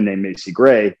it's a woman named Macy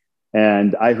Gray.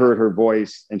 And I heard her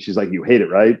voice, and she's like, "You hate it,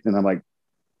 right?" And I'm like,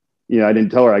 I didn't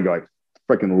tell her. I go, "I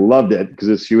freaking loved it,"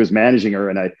 because she was managing her,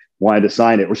 and I wanted to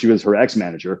sign it, or she was her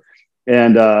ex-manager.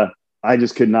 And I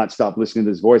just could not stop listening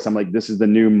to this voice. I'm like, this is the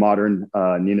new modern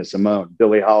Nina Simone,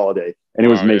 Billie Holiday. And it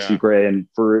was Macy Gray. And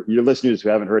for your listeners who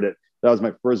haven't heard it, that was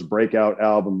my first breakout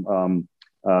album.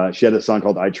 She had a song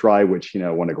called "I Try," which,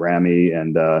 won a Grammy.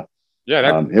 And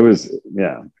it was,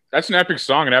 That's an epic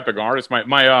song, an epic artist.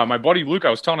 My buddy Luke,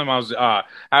 I was telling him I was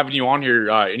having you on here,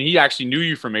 and he actually knew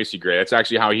you from Macy Gray. That's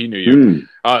actually how he knew you.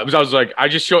 I was like, I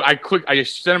just sent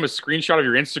him a screenshot of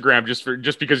your Instagram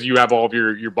just because you have all of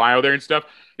your bio there and stuff.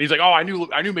 And he's like, "Oh, I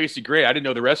knew Macy Gray. I didn't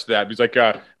know the rest of that." He's like,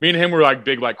 "Me and him were like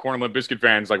big like Corn and Limp Bizkit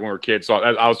fans like when we were kids." So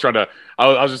I was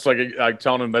just like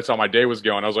telling him that's how my day was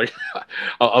going. I was like,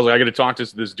 I got to talk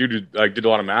to this dude who like did a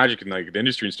lot of magic in like the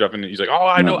industry and stuff. And he's like, "Oh,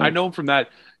 I know him from that."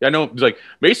 Yeah, I know. He's like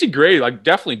Macy Gray, like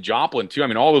definitely Joplin too. I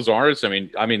mean, all those artists. I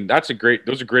mean, those are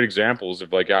great examples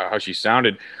of like how she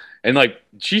sounded. And like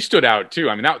she stood out too.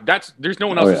 I mean, there's no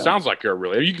one else that sounds like her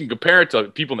really. You can compare it to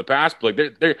people in the past, but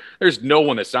like there's no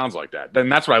one that sounds like that.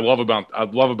 And that's what I love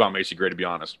about Macy Gray, to be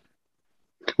honest.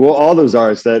 Well, all those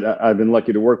artists that I've been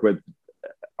lucky to work with,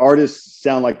 artists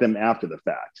sound like them after the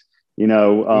fact,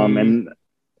 and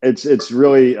it's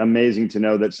really amazing to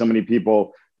know that so many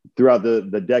people throughout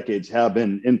the decades have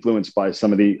been influenced by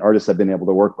some of the artists I've been able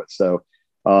to work with. So,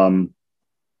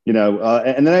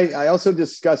 and then I also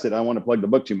discuss it. I don't want to plug the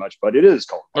book too much, but it is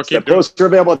called The Poster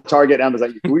available at Target,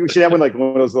 Amazon. We should have one of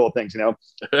those little things,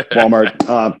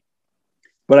 Walmart.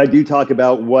 But I do talk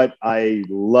about what I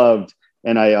loved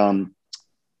and I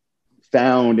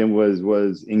found and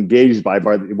was engaged by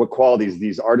what qualities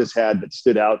these artists had that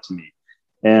stood out to me.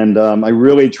 And I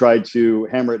really tried to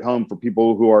hammer it home for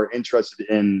people who are interested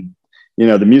in,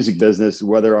 the music business,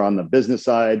 whether on the business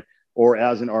side or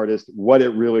as an artist, what it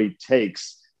really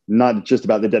takes. Not just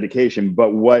about the dedication,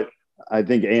 but what I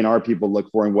think A&R people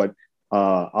look for and what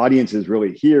audiences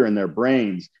really hear in their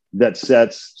brains that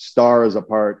sets stars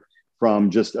apart from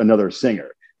just another singer.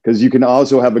 Because you can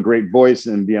also have a great voice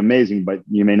and be amazing, but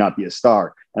you may not be a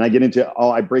star. And I get into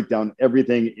I break down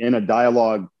everything in a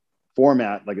dialogue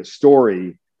format, like a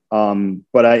story,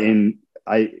 but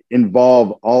I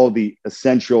involve all the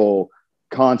essential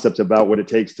concepts about what it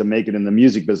takes to make it in the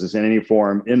music business in any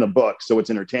form in the book. So it's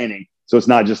entertaining. So it's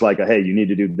not just like, hey, you need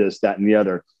to do this, that, and the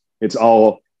other. It's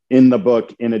all in the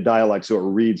book in a dialogue. So it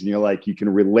reads and you can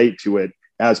relate to it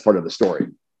as part of the story.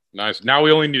 Nice. Now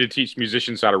we only need to teach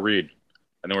musicians how to read.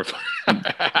 And then we're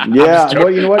fine. Yeah.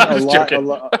 Well, you know what? A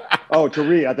lot. Oh, to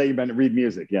read. I thought you meant to read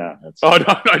music. Yeah. No,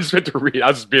 I just meant to read.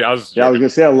 I was going to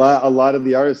say a lot of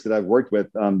the artists that I've worked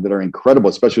with that are incredible,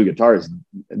 especially guitarists,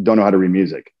 don't know how to read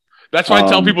music. That's why I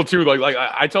tell people too, like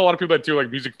I tell a lot of people that too,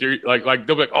 like music theory, like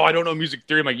they'll be like, "Oh, I don't know music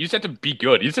theory." I'm like, you just have to be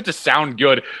good. You just have to sound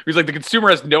good. Because like the consumer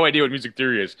has no idea what music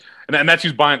theory is, and that's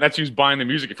who's buying the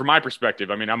music. From my perspective,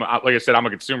 I mean, like I said, I'm a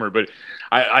consumer, but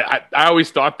I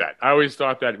always thought that. I always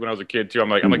thought that when I was a kid too. I'm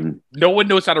like, no one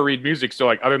knows how to read music, so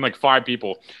like other than like 5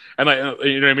 people, and like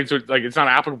you know what I mean. So like it's not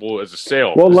applicable as a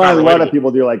sale. Well, a lot of people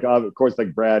do, like of course,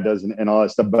 like Brad does and all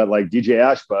that stuff, but like DJ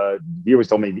Ashba, he always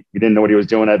told me he didn't know what he was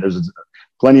doing. There's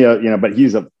plenty of but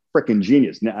he's a freaking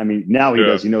genius. I mean, now he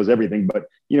does. He knows everything, but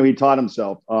he taught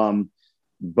himself.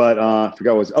 But I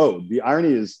forgot what was. The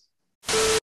irony is.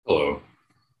 Hello,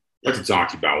 I'd like to talk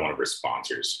to you about one of our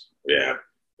sponsors. We have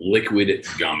Liquid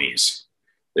Gummies.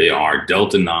 They are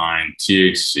Delta 9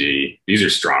 THC. These are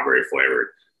strawberry flavored.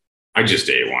 I just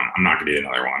ate one. I'm not gonna eat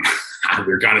another one.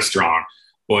 They're kind of strong,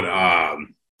 but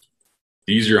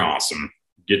these are awesome.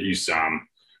 Get you some.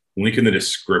 Link in the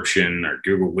description, or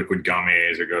Google Liquid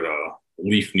Gummies, or go to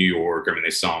Leaf, New York. I mean, they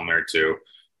sell them there too.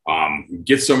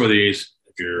 Get some of these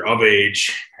if you're of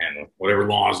age and whatever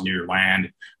laws in your land,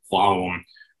 follow them.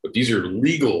 But these are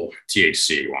legal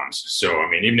THC ones. So, I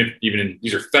mean, even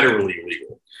these are federally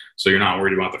legal. So you're not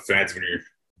worried about the feds when you're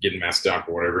getting messed up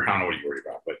or whatever. I don't know what you're worried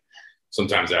about, but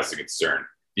sometimes that's the concern.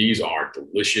 These are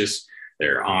delicious.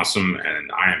 They're awesome.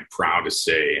 And I am proud to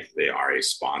say they are a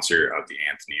sponsor of the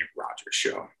Anthony Rogers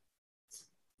Show.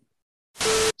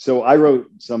 So I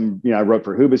wrote I wrote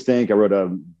for Hoobastank. I wrote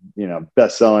a,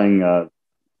 best-selling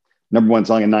 #1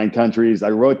 song in 9 countries.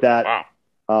 I wrote that.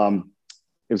 Wow.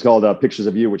 It was called "Pictures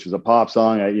of You," which was a pop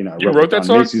song. You wrote that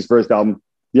song? Macy's first album.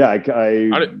 Yeah, I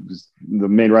was the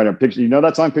main writer of Pictures. You know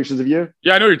that song, "Pictures of You"?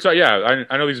 Yeah, I know you're talking. Yeah,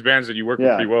 I know these bands that you work with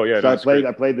pretty well. Yeah, so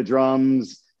I played the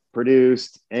drums,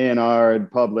 produced, A&R,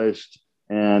 published,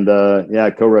 and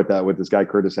co-wrote that with this guy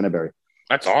Curtis Henneberry.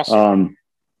 That's awesome.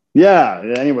 Yeah.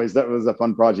 Anyways, that was a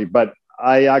fun project, but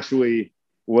I actually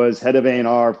was head of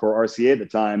A&R for RCA at the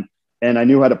time. And I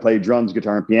knew how to play drums,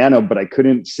 guitar, and piano, but I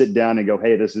couldn't sit down and go,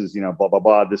 hey, this is, blah, blah,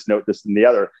 blah, this note, this and the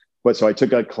other. But so I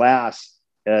took a class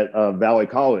at Valley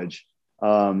College,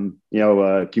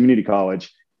 community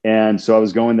college. And so I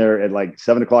was going there at like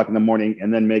 7:00 in the morning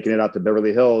and then making it out to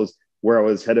Beverly Hills, where I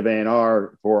was head of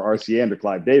A&R for RCA under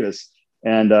Clive Davis.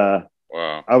 And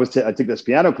wow. I took this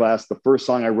piano class. The first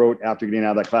song I wrote after getting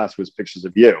out of that class was Pictures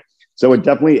of You. So it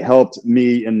definitely helped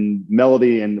me in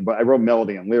melody, but I wrote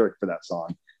melody and lyric for that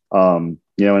song.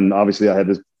 And obviously I had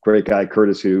this great guy,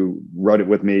 Curtis, who wrote it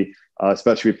with me,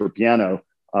 especially for piano.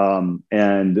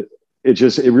 And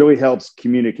it really helps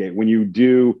communicate when you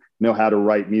do know how to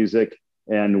write music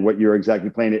and what you're exactly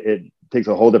playing. It takes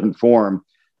a whole different form.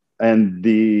 And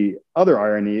the other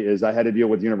irony is I had to deal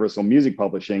with Universal Music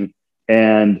Publishing,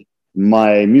 and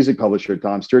my music publisher,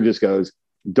 Tom Sturgis, goes,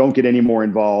 don't get any more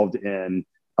involved in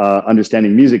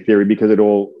understanding music theory, because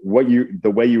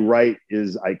the way you write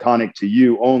is iconic to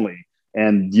you only.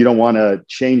 And you don't want to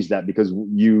change that because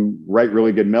you write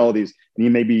really good melodies, and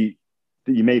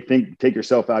you may take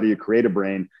yourself out of your creative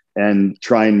brain and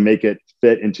try and make it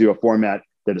fit into a format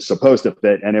that is supposed to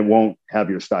fit, and it won't have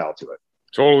your style to it.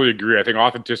 Totally agree. I think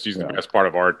authenticity is the best part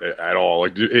of art at all.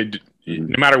 Like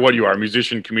no matter what you are,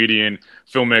 musician, comedian,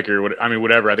 filmmaker,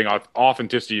 whatever. I think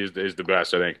authenticity is the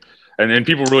best. I think, and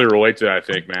people really relate to that. I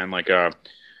think, man. Like,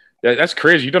 that's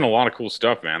crazy. You've done a lot of cool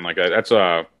stuff, man. Like that's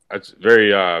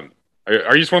very. Are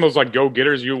you just one of those like go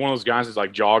getters? You one of those guys that's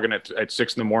like jogging at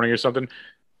 6 a.m. or something?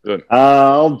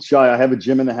 I'll try. I have a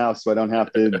gym in the house, so I don't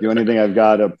have to do anything. I've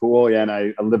got a pool, and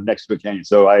I live next to a canyon,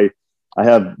 so I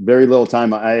have very little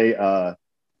time.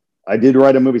 I did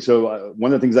write a movie. So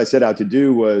one of the things I set out to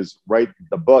do was write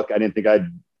the book. I didn't think I'd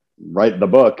write the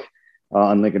book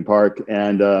on Linkin Park,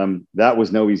 and that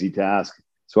was no easy task.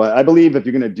 So I believe if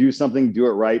you're going to do something, do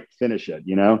it right, finish it.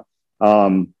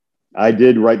 I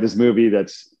did write this movie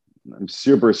I'm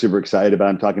super, super excited about.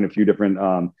 I'm talking to a few different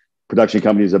production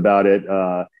companies about it.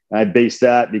 And I based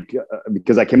that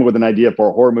because I came up with an idea for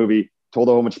a horror movie, told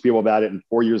a whole bunch of people about it. And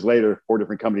 4 years later, 4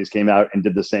 different companies came out and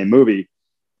did the same movie.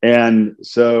 And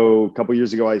so a couple of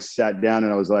years ago, I sat down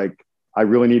and I was like, I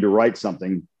really need to write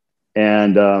something.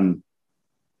 And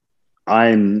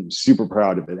I'm super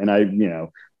proud of it. And I've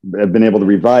been able to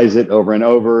revise it over and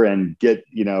over and give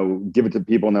it to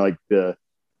people. And they're like,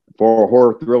 for a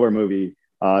horror thriller movie,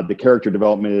 the character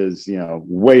development is,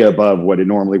 way above what it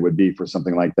normally would be for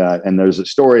something like that. And there's a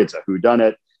story, it's a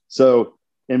whodunit. So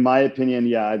in my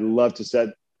opinion, I'd love to set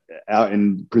out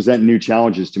and present new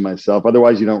challenges to myself.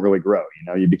 Otherwise you don't really grow,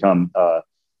 you become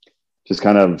just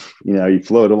kind of, you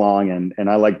float along, and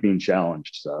I like being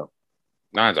challenged. So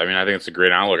nice. I think it's a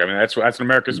great outlook. That's what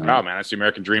America's about, man. That's the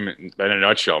American dream in a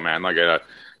nutshell, man. Like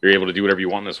you're able to do whatever you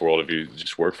want in this world if you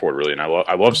just work for it, really. And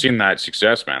I love seeing that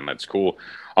success, man. That's cool.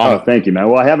 Thank you, man.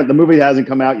 Well, the movie hasn't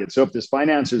come out yet. So if there's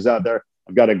financiers out there,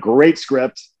 I've got a great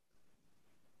script.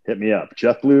 Hit me up.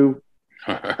 Jeff Blue.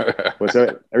 What's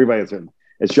that? Everybody's in.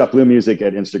 It's Jeff Blue Music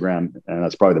at Instagram, and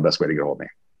that's probably the best way to get hold of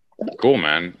me. Cool,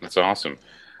 man. That's awesome.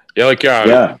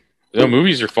 Yeah, the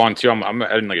movies are fun too. I'm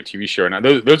editing like a TV show now.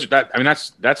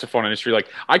 That's a fun industry. Like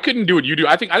I couldn't do what you do.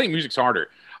 I think music's harder.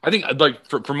 I think like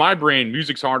for my brain,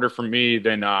 music's harder for me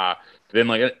than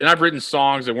like, and I've written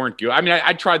songs that weren't good.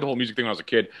 I tried the whole music thing when I was a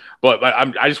kid, but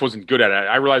I just wasn't good at it.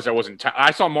 I realized I wasn't.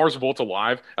 I saw Mars Volta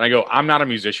live, and I go, I'm not a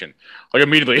musician. Like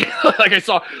immediately, like I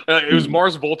saw it was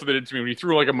Mars Volta that did it to me when he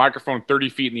threw like a microphone 30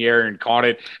 feet in the air and caught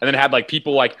it, and then had like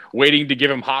people like waiting to give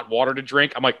him hot water to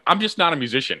drink. I'm like, I'm just not a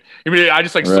musician. I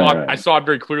just like I saw it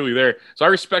very clearly there. So I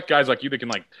respect guys like you that can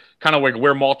like kind of like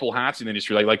wear multiple hats in the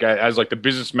industry, like as like the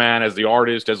businessman, as the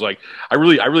artist, as like I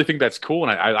really think that's cool,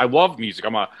 and I love music.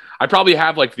 I probably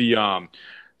have like the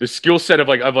skill set of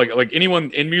like anyone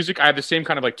in music. I have the same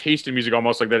kind of like taste in music,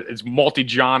 almost like that. It's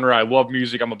multi-genre. I love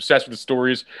music. I'm obsessed with the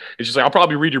stories. It's just like I'll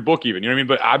probably read your book even, you know what I mean?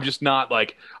 But I'm just not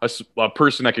like a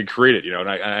person that can create it, And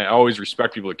I always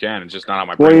respect people that can. It's just not on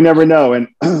my brain. Well, you never know. And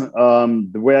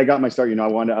the way I got my start, I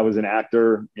was an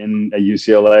actor at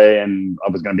UCLA, and I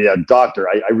was going to be a doctor.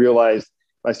 I realized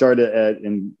I started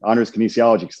in honors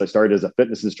kinesiology because I started as a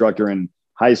fitness instructor in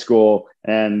high school,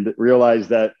 and realized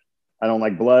that I don't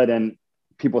like blood, and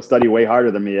people study way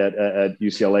harder than me at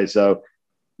UCLA. So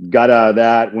got out of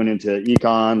that, went into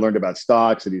econ, learned about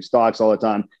stocks. I do stocks all the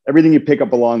time. Everything you pick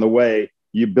up along the way,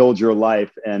 you build your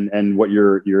life and what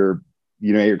your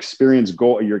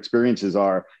experiences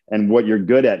are and what you're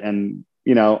good at. And,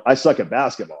 I suck at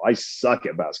basketball.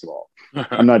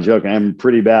 I'm not joking. I'm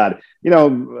pretty bad,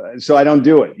 so I don't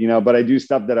do it, but I do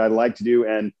stuff that I like to do.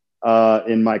 And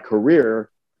in my career,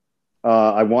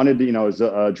 I wanted to, I was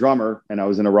a drummer and I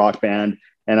was in a rock band,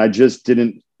 and I just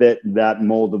didn't fit that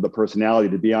mold of the personality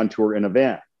to be on tour in a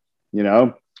van,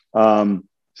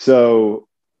 So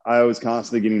I was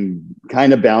constantly getting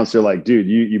kind of bounced. They're like, dude,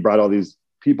 you brought all these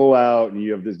people out and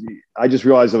you have this. I just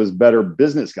realized I was a better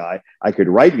business guy. I could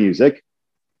write music,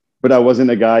 but I wasn't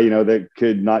a guy, that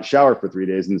could not shower for 3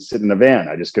 days and sit in a van.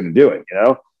 I just couldn't do it,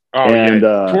 Oh, and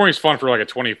touring is fun for like a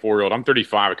 24-year-old. I'm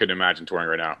 35. I couldn't imagine touring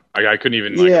right now. I couldn't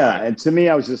even. And to me,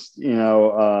 I was just,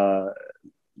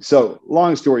 so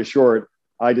long story short,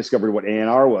 I discovered what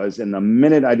A&R was. And the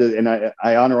minute I did, and I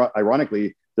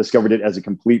ironically discovered it as a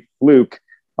complete fluke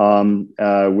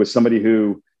with somebody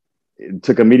who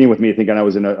took a meeting with me thinking I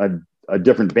was in a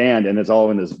different band. And it's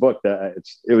all in this book that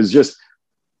it was just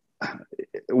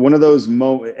one of those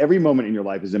moments. Every moment in your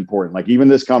life is important. Like even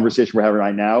this conversation we're having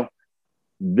right now,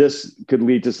 this could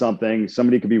lead to something.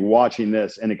 Somebody could be watching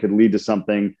this and it could lead to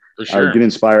something. For sure. Or get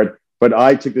inspired. But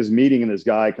I took this meeting and this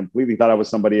guy completely thought I was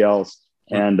somebody else.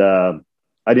 And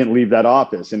I didn't leave that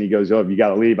office. And he goes, oh, you got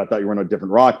to leave. I thought you were in a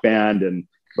different rock band. And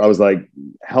I was like,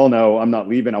 hell no, I'm not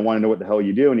leaving. I want to know what the hell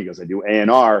you do. And he goes, I do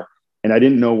A&R. And I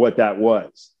didn't know what that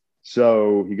was.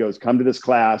 So he goes, come to this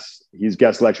class. He's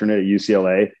guest lecturing at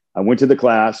UCLA. I went to the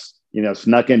class,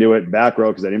 snuck into it, back row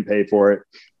because I didn't pay for it.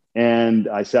 And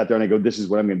I sat there and I go, this is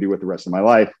what I'm going to do with the rest of my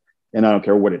life. And I don't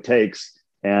care what it takes.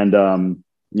 And,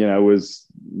 it was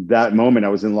that moment I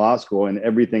was in law school, and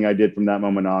everything I did from that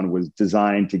moment on was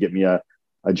designed to get me a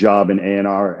job in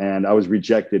A&R. And I was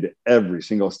rejected every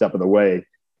single step of the way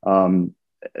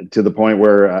to the point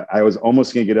where I was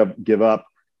almost going to give up.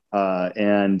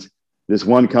 And this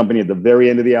one company at the very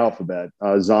end of the alphabet,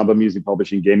 Zomba Music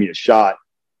Publishing, gave me a shot.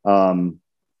 And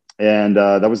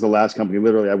that was the last company.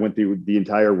 Literally, I went through the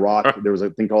entire rock. There was a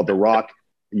thing called the Rock,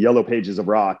 Yellow Pages of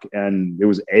Rock, and it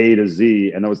was A to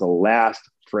Z. And that was the last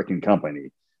freaking company.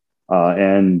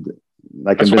 And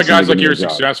that's why guys like you are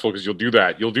successful, because you'll do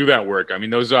that. You'll do that work. I mean,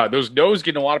 those no's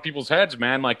get in a lot of people's heads,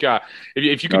 man. Like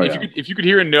if you could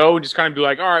hear a no and just kind of be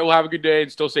like, all right, we'll have a good day,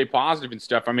 and still stay positive and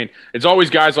stuff. I mean, it's always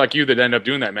guys like you that end up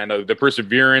doing that, man. The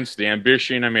perseverance, the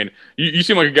ambition. I mean, you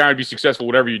seem like a guy who'd be successful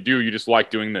whatever you do. You just like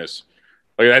doing this.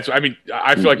 Like I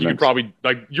feel like you could probably,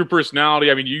 like, your personality.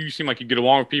 I mean, you seem like you get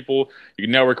along with people. You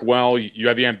can network well. You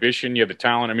have the ambition. You have the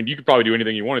talent. I mean, you could probably do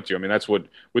anything you wanted to. I mean, that's what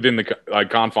within the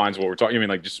confines of what we're talking. I mean,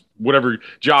 like, just whatever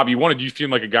job you wanted, you feel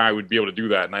like a guy who would be able to do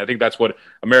that. And I think that's what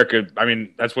America. I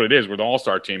mean, that's what it is. We're the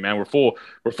all-star team, man. We're full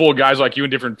of guys like you in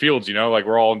different fields. Like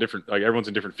we're all in different. Like everyone's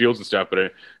in different fields and stuff.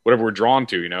 But whatever we're drawn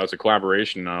to, it's a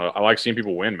collaboration. I like seeing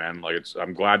people win, man. Like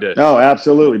I'm glad to. Oh,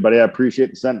 absolutely, buddy. I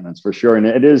appreciate the sentiments for sure, and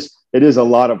it is a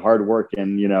lot of hard work.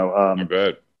 And, I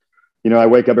bet. I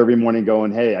wake up every morning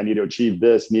going, hey, I need to achieve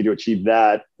this, need to achieve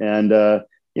that. And,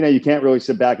 you can't really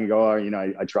sit back and go,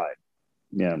 oh, I tried.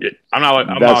 Yeah. I'm not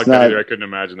like that either. I couldn't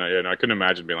imagine that. Yeah, no, I couldn't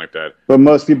imagine being like that. But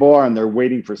most people are, and they're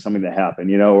waiting for something to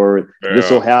happen, or this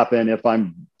will happen if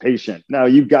I'm patient. No,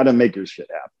 you've got to make your shit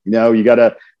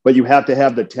happen. But you have to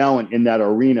have the talent in that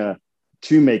arena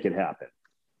to make it happen.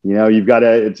 You've got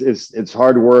to, it's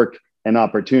hard work and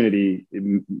opportunity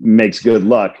makes good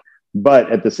luck.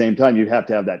 But at the same time, you have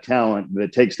to have that talent that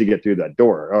it takes to get through that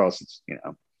door, or else it's,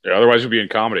 Yeah, otherwise you'll be in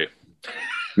comedy.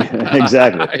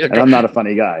 Exactly. And I'm not a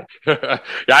funny guy. Yeah,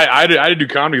 I didn't do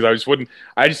comedy because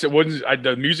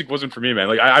the music wasn't for me, man.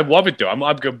 Like I love it though. I'm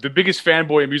the biggest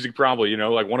fanboy of music, probably,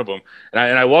 like one of them.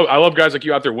 And I love guys like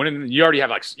you out there winning. You already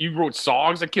have you wrote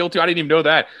songs that kill too. I didn't even know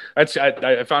that.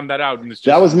 I found that out. And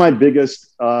that was my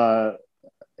biggest,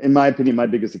 in my opinion, my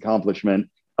biggest accomplishment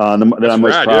that I'm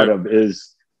most proud of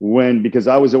is because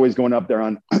I was always going up there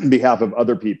on behalf of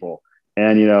other people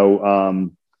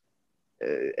and,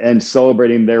 and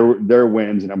celebrating their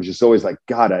wins. And I was just always like,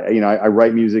 God, I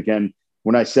write music. And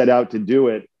when I set out to do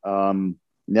it, I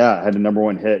had the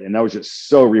 #1 hit. And that was just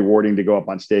so rewarding to go up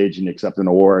on stage and accept an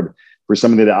award for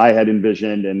something that I had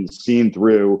envisioned and seen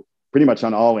through pretty much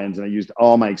on all ends. And I used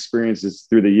all my experiences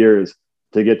through the years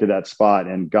to get to that spot.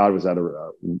 And God was it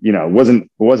wasn't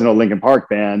a Linkin Park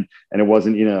band, and it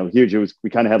wasn't, huge. We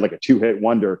kind of had like a 2-hit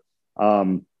wonder.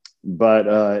 But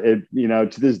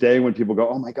to this day, when people go,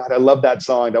 oh my God, I love that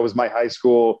song. That was my high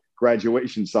school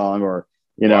graduation song, or,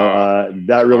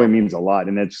 that really means a lot.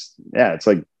 And it's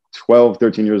like 12,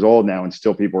 13 years old now. And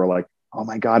still people are like, oh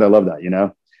my God, I love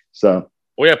that, So.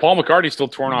 Well, yeah, Paul McCartney's still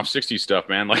torn off 60s stuff,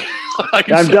 man. Like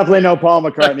I'm definitely no Paul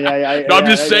McCartney. I'm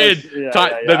just saying, the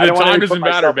time doesn't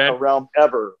matter, man. Realm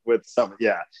ever with some,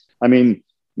 I mean,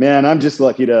 man, I'm just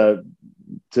lucky to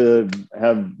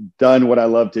have done what I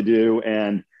love to do,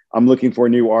 and I'm looking for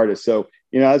new artists. So,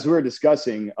 as we were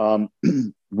discussing,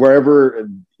 wherever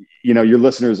your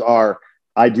listeners are,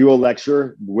 I do a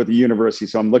lecture with a university.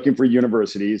 So I'm looking for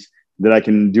universities that I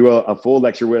can do a full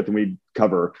lecture with, and we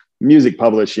cover music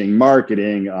publishing,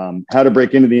 marketing, how to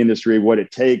break into the industry, what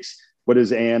it takes, what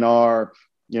is A&R.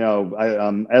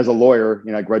 As a lawyer,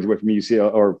 I graduated from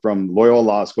UCLA or from Loyola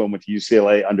Law School and went to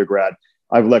UCLA undergrad.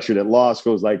 I've lectured at law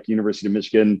schools like University of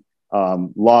Michigan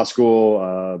Law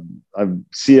School. I've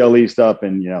CLE stuff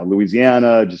in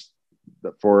Louisiana, just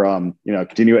for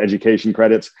continuing education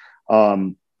credits.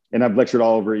 And I've lectured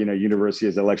all over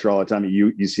universities. I lecture all the time at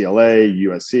UCLA,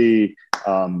 USC,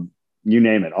 you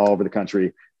name it, all over the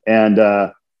country. And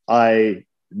I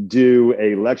do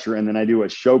a lecture, and then I do a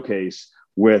showcase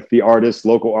with the artists,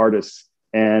 local artists,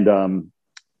 and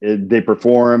they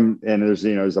perform. And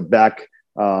there's a back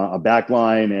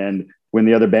line, and when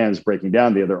the other band is breaking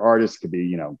down, the other artists could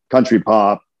be country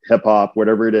pop, hip hop,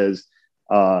 whatever it is.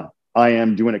 I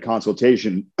am doing a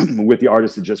consultation with the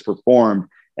artists that just performed,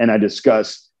 and I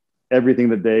discuss everything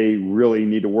that they really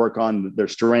need to work on, their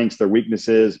strengths, their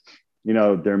weaknesses,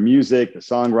 their music, the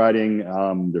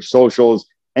songwriting, their socials,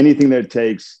 anything that it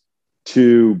takes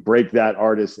to break that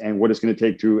artist, and what it's going to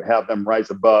take to have them rise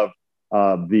above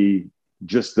the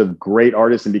great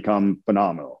artists and become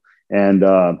phenomenal. And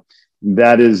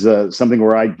that is something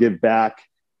where I give back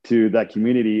to that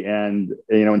community. And,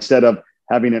 instead of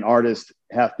having an artist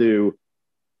have to,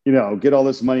 get all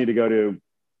this money to go to,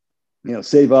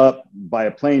 save up, buy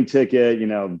a plane ticket,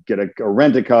 get a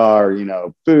rent a car,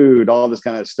 food, all this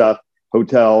kind of stuff,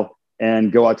 hotel,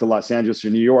 and go out to Los Angeles or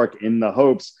New York in the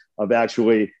hopes of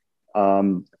actually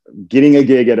getting a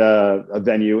gig at a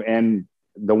venue, and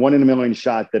the 1 in a million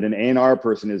shot that an A&R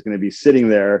person is going to be sitting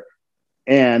there,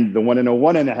 and the 1 in a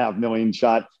 1.5 million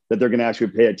shot that they're going to actually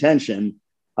pay attention,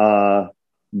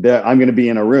 that I'm going to be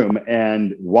in a room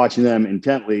and watching them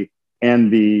intently.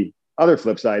 And the other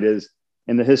flip side is,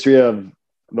 in the history of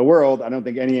the world, I don't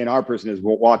think any A&R person has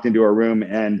walked into a room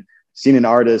and seen an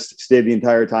artist stay the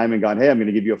entire time and gone, hey, I'm going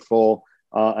to give you a full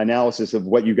analysis of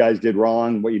what you guys did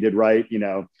wrong, what you did right.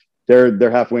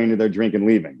 They're halfway into their drink and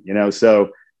leaving,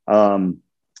 so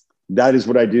that is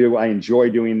what I do. I enjoy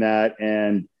doing that.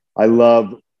 And I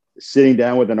love sitting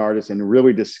down with an artist and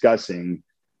really discussing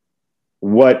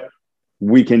what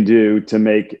we can do to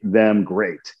make them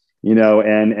great,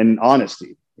 and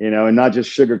honesty, and not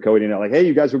just sugarcoating it like, hey,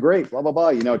 you guys were great, blah, blah,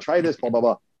 blah, try this, blah, blah,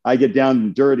 blah. I get down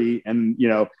and dirty, and,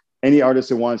 any artist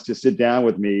that wants to sit down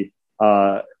with me,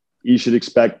 you should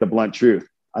expect the blunt truth.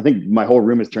 I think my whole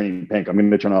room is turning pink. I'm going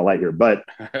to turn on a light here, but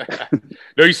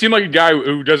no, you seem like a guy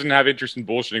who doesn't have interest in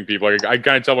bullshitting people. Like, I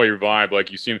kind of tell by your vibe,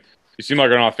 like you seem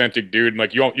like an authentic dude, and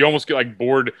like you almost get like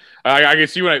bored. I can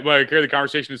see when I carry the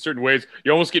conversation in certain ways,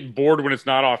 you almost get bored when it's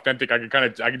not authentic. I can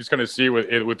just kind of see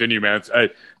it within you, man. I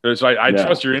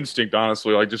trust your instinct,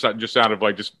 honestly. Like just out of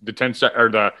like just the 10 sec or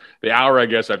the hour, I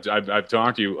guess I've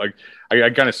talked to you. Like I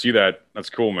kind of see that. That's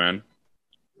cool, man.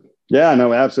 Yeah,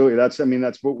 no, absolutely. That's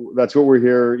what we're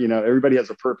here. Everybody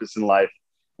has a purpose in life,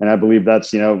 and I believe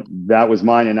that's that was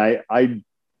mine. And I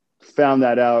found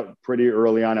that out pretty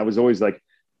early on. I was always like,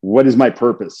 what is my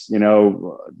purpose,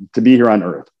 to be here on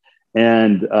earth?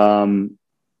 And,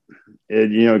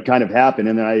 it kind of happened.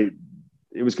 And then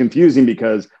it was confusing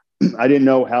because I didn't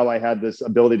know how I had this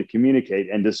ability to communicate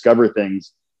and discover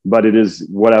things, but it is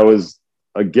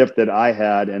a gift that I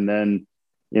had. And then,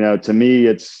 to me,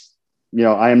 it's,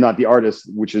 I am not the artist,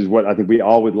 which is what I think we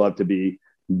all would love to be,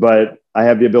 but I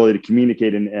have the ability to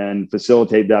communicate and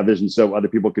facilitate that vision so other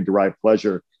people could derive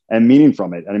pleasure and meaning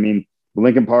from it. And I mean,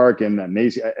 Linkin Park and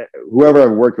Macy, whoever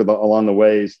I've worked with along the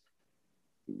ways,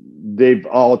 they've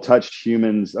all touched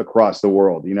humans across the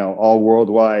world, all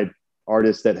worldwide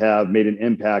artists that have made an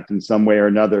impact in some way or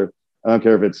another. I don't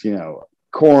care if it's,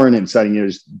 Korn and citing,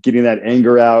 just getting that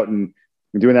anger out and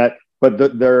doing that,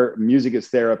 but their music is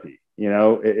therapy,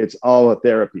 it's all a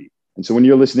therapy. And so when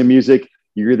you're listening to music,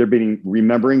 you're either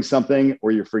remembering something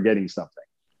or you're forgetting something.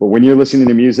 But when you're listening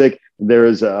to music, there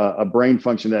is a brain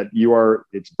function that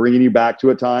it's bringing you back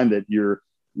to a time that you're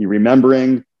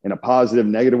remembering in a positive,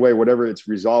 negative way, whatever. It's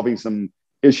resolving some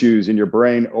issues in your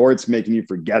brain, or it's making you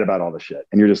forget about all the shit.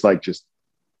 And you're just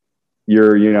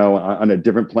you're, on a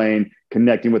different plane,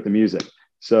 connecting with the music.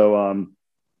 So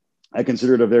I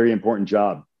consider it a very important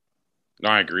job. No,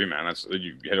 I agree, man.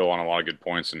 You hit on a lot of good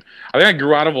points. And I think I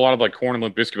grew out of a lot of like Korn and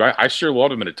Limp Bizkit. I sure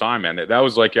loved them at a time, man. That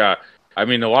was like, I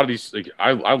mean, a lot of these, like,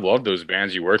 I love those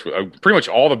bands you worked with. Pretty much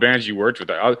all the bands you worked with.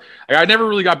 I never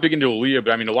really got big into Aaliyah,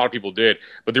 but I mean, a lot of people did.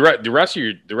 But the rest of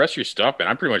your stuff, man,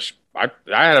 I'm pretty much, I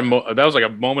had that was like a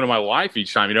moment of my life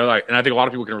each time, you know. Like, and I think a lot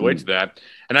of people can relate to that.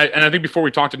 And I think before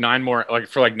we talk to 9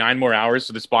 more hours,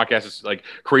 so this podcast is like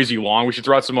crazy long. We should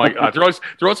throw out some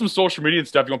throw out some social media and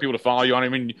stuff. You want people to follow you on. I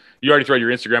mean, you already threw out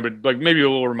your Instagram, but like maybe a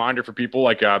little reminder for people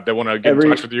like that want to get in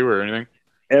touch with you or anything.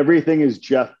 Everything is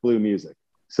Jeff Blue Music.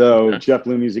 So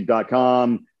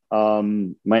jeffbluemusic.com,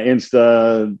 my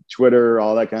Insta, Twitter,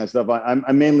 all that kind of stuff.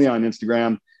 I'm mainly on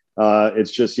Instagram.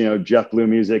 It's just, you know, Jeff Blue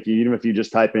Music. Even if you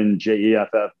just type in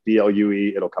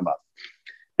JEFFBLUE, it'll come up.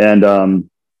 And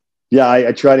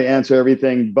I try to answer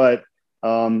everything, but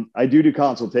I do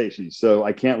consultations. So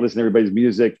I can't listen to everybody's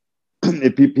music.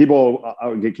 If people,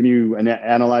 can you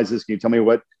analyze this? Can you tell me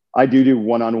what I do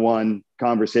one-on-one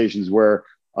conversations where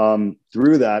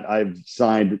through that I've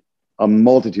signed a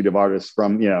multitude of artists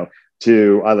from, you know,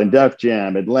 to Island Def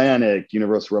Jam, Atlantic,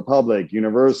 Universal Republic,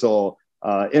 Universal,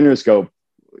 Interscope,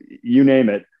 you name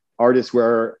it, artists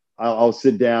where I'll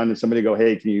sit down and somebody go,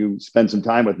 hey, can you spend some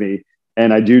time with me?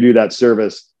 And I do that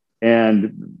service.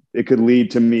 And it could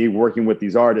lead to me working with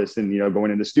these artists and, you know,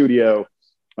 going in the studio,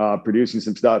 producing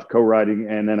some stuff, co-writing.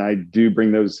 And then I do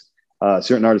bring those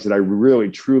certain artists that I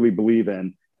really, truly believe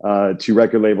in to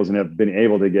record labels and have been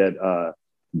able to get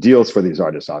deals for these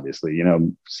artists, obviously, you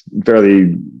know,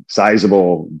 fairly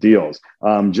sizable deals.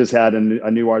 Just had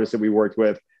a new artist that we worked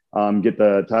with get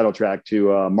the title track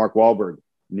to Mark Wahlberg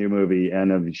new movie,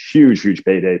 and a huge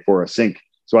payday for a sync.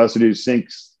 So I also do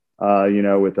syncs, you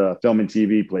know, with film and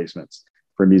TV placements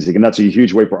for music. And that's a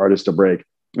huge way for artists to break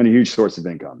and a huge source of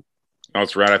income.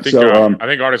 That's right. I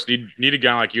think artists need a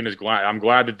guy like you, and I'm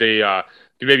glad that they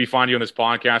can maybe find you on this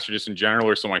podcast or just in general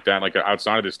or something like that, like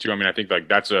outside of this too. I mean, I think like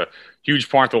that's a huge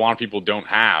part that a lot of people don't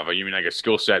have. You mean like a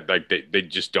skill set like they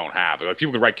just don't have. Like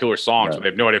people can write killer songs, but they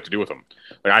have no idea what to do with them.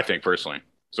 Like I think personally.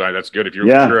 So that's good. If you're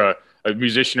a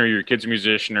musician or your kid's a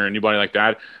musician or anybody like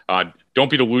that, don't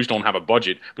be delusional and have a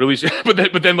budget. But at least,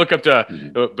 but then look up to,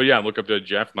 look up to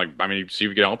Jeff. Like, I mean, see if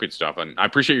we can help you and stuff. And I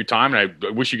appreciate your time, and I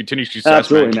wish you continued success.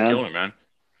 Absolutely, man. Killing it, man.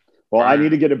 Well, I need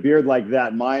to get a beard like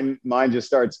that. Mine just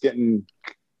starts getting,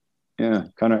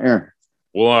 kind of air.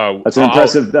 Well, that's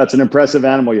an impressive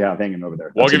animal you have hanging over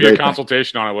there. Well, I'll give you a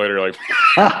consultation on it later.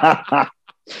 Like,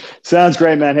 sounds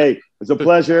great, man. Hey, it's a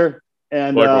pleasure.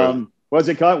 And what was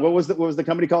it called? What was the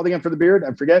company called again for the beard?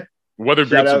 I forget. Weather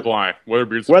Beard Supply. Weather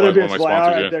Beard Supply. Weather Beard Supply.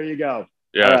 All right, there you go.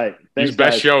 Yeah. All right. Thanks, Use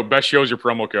best show. Best show is your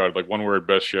promo code. Like one word.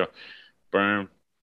 Best show. Boom.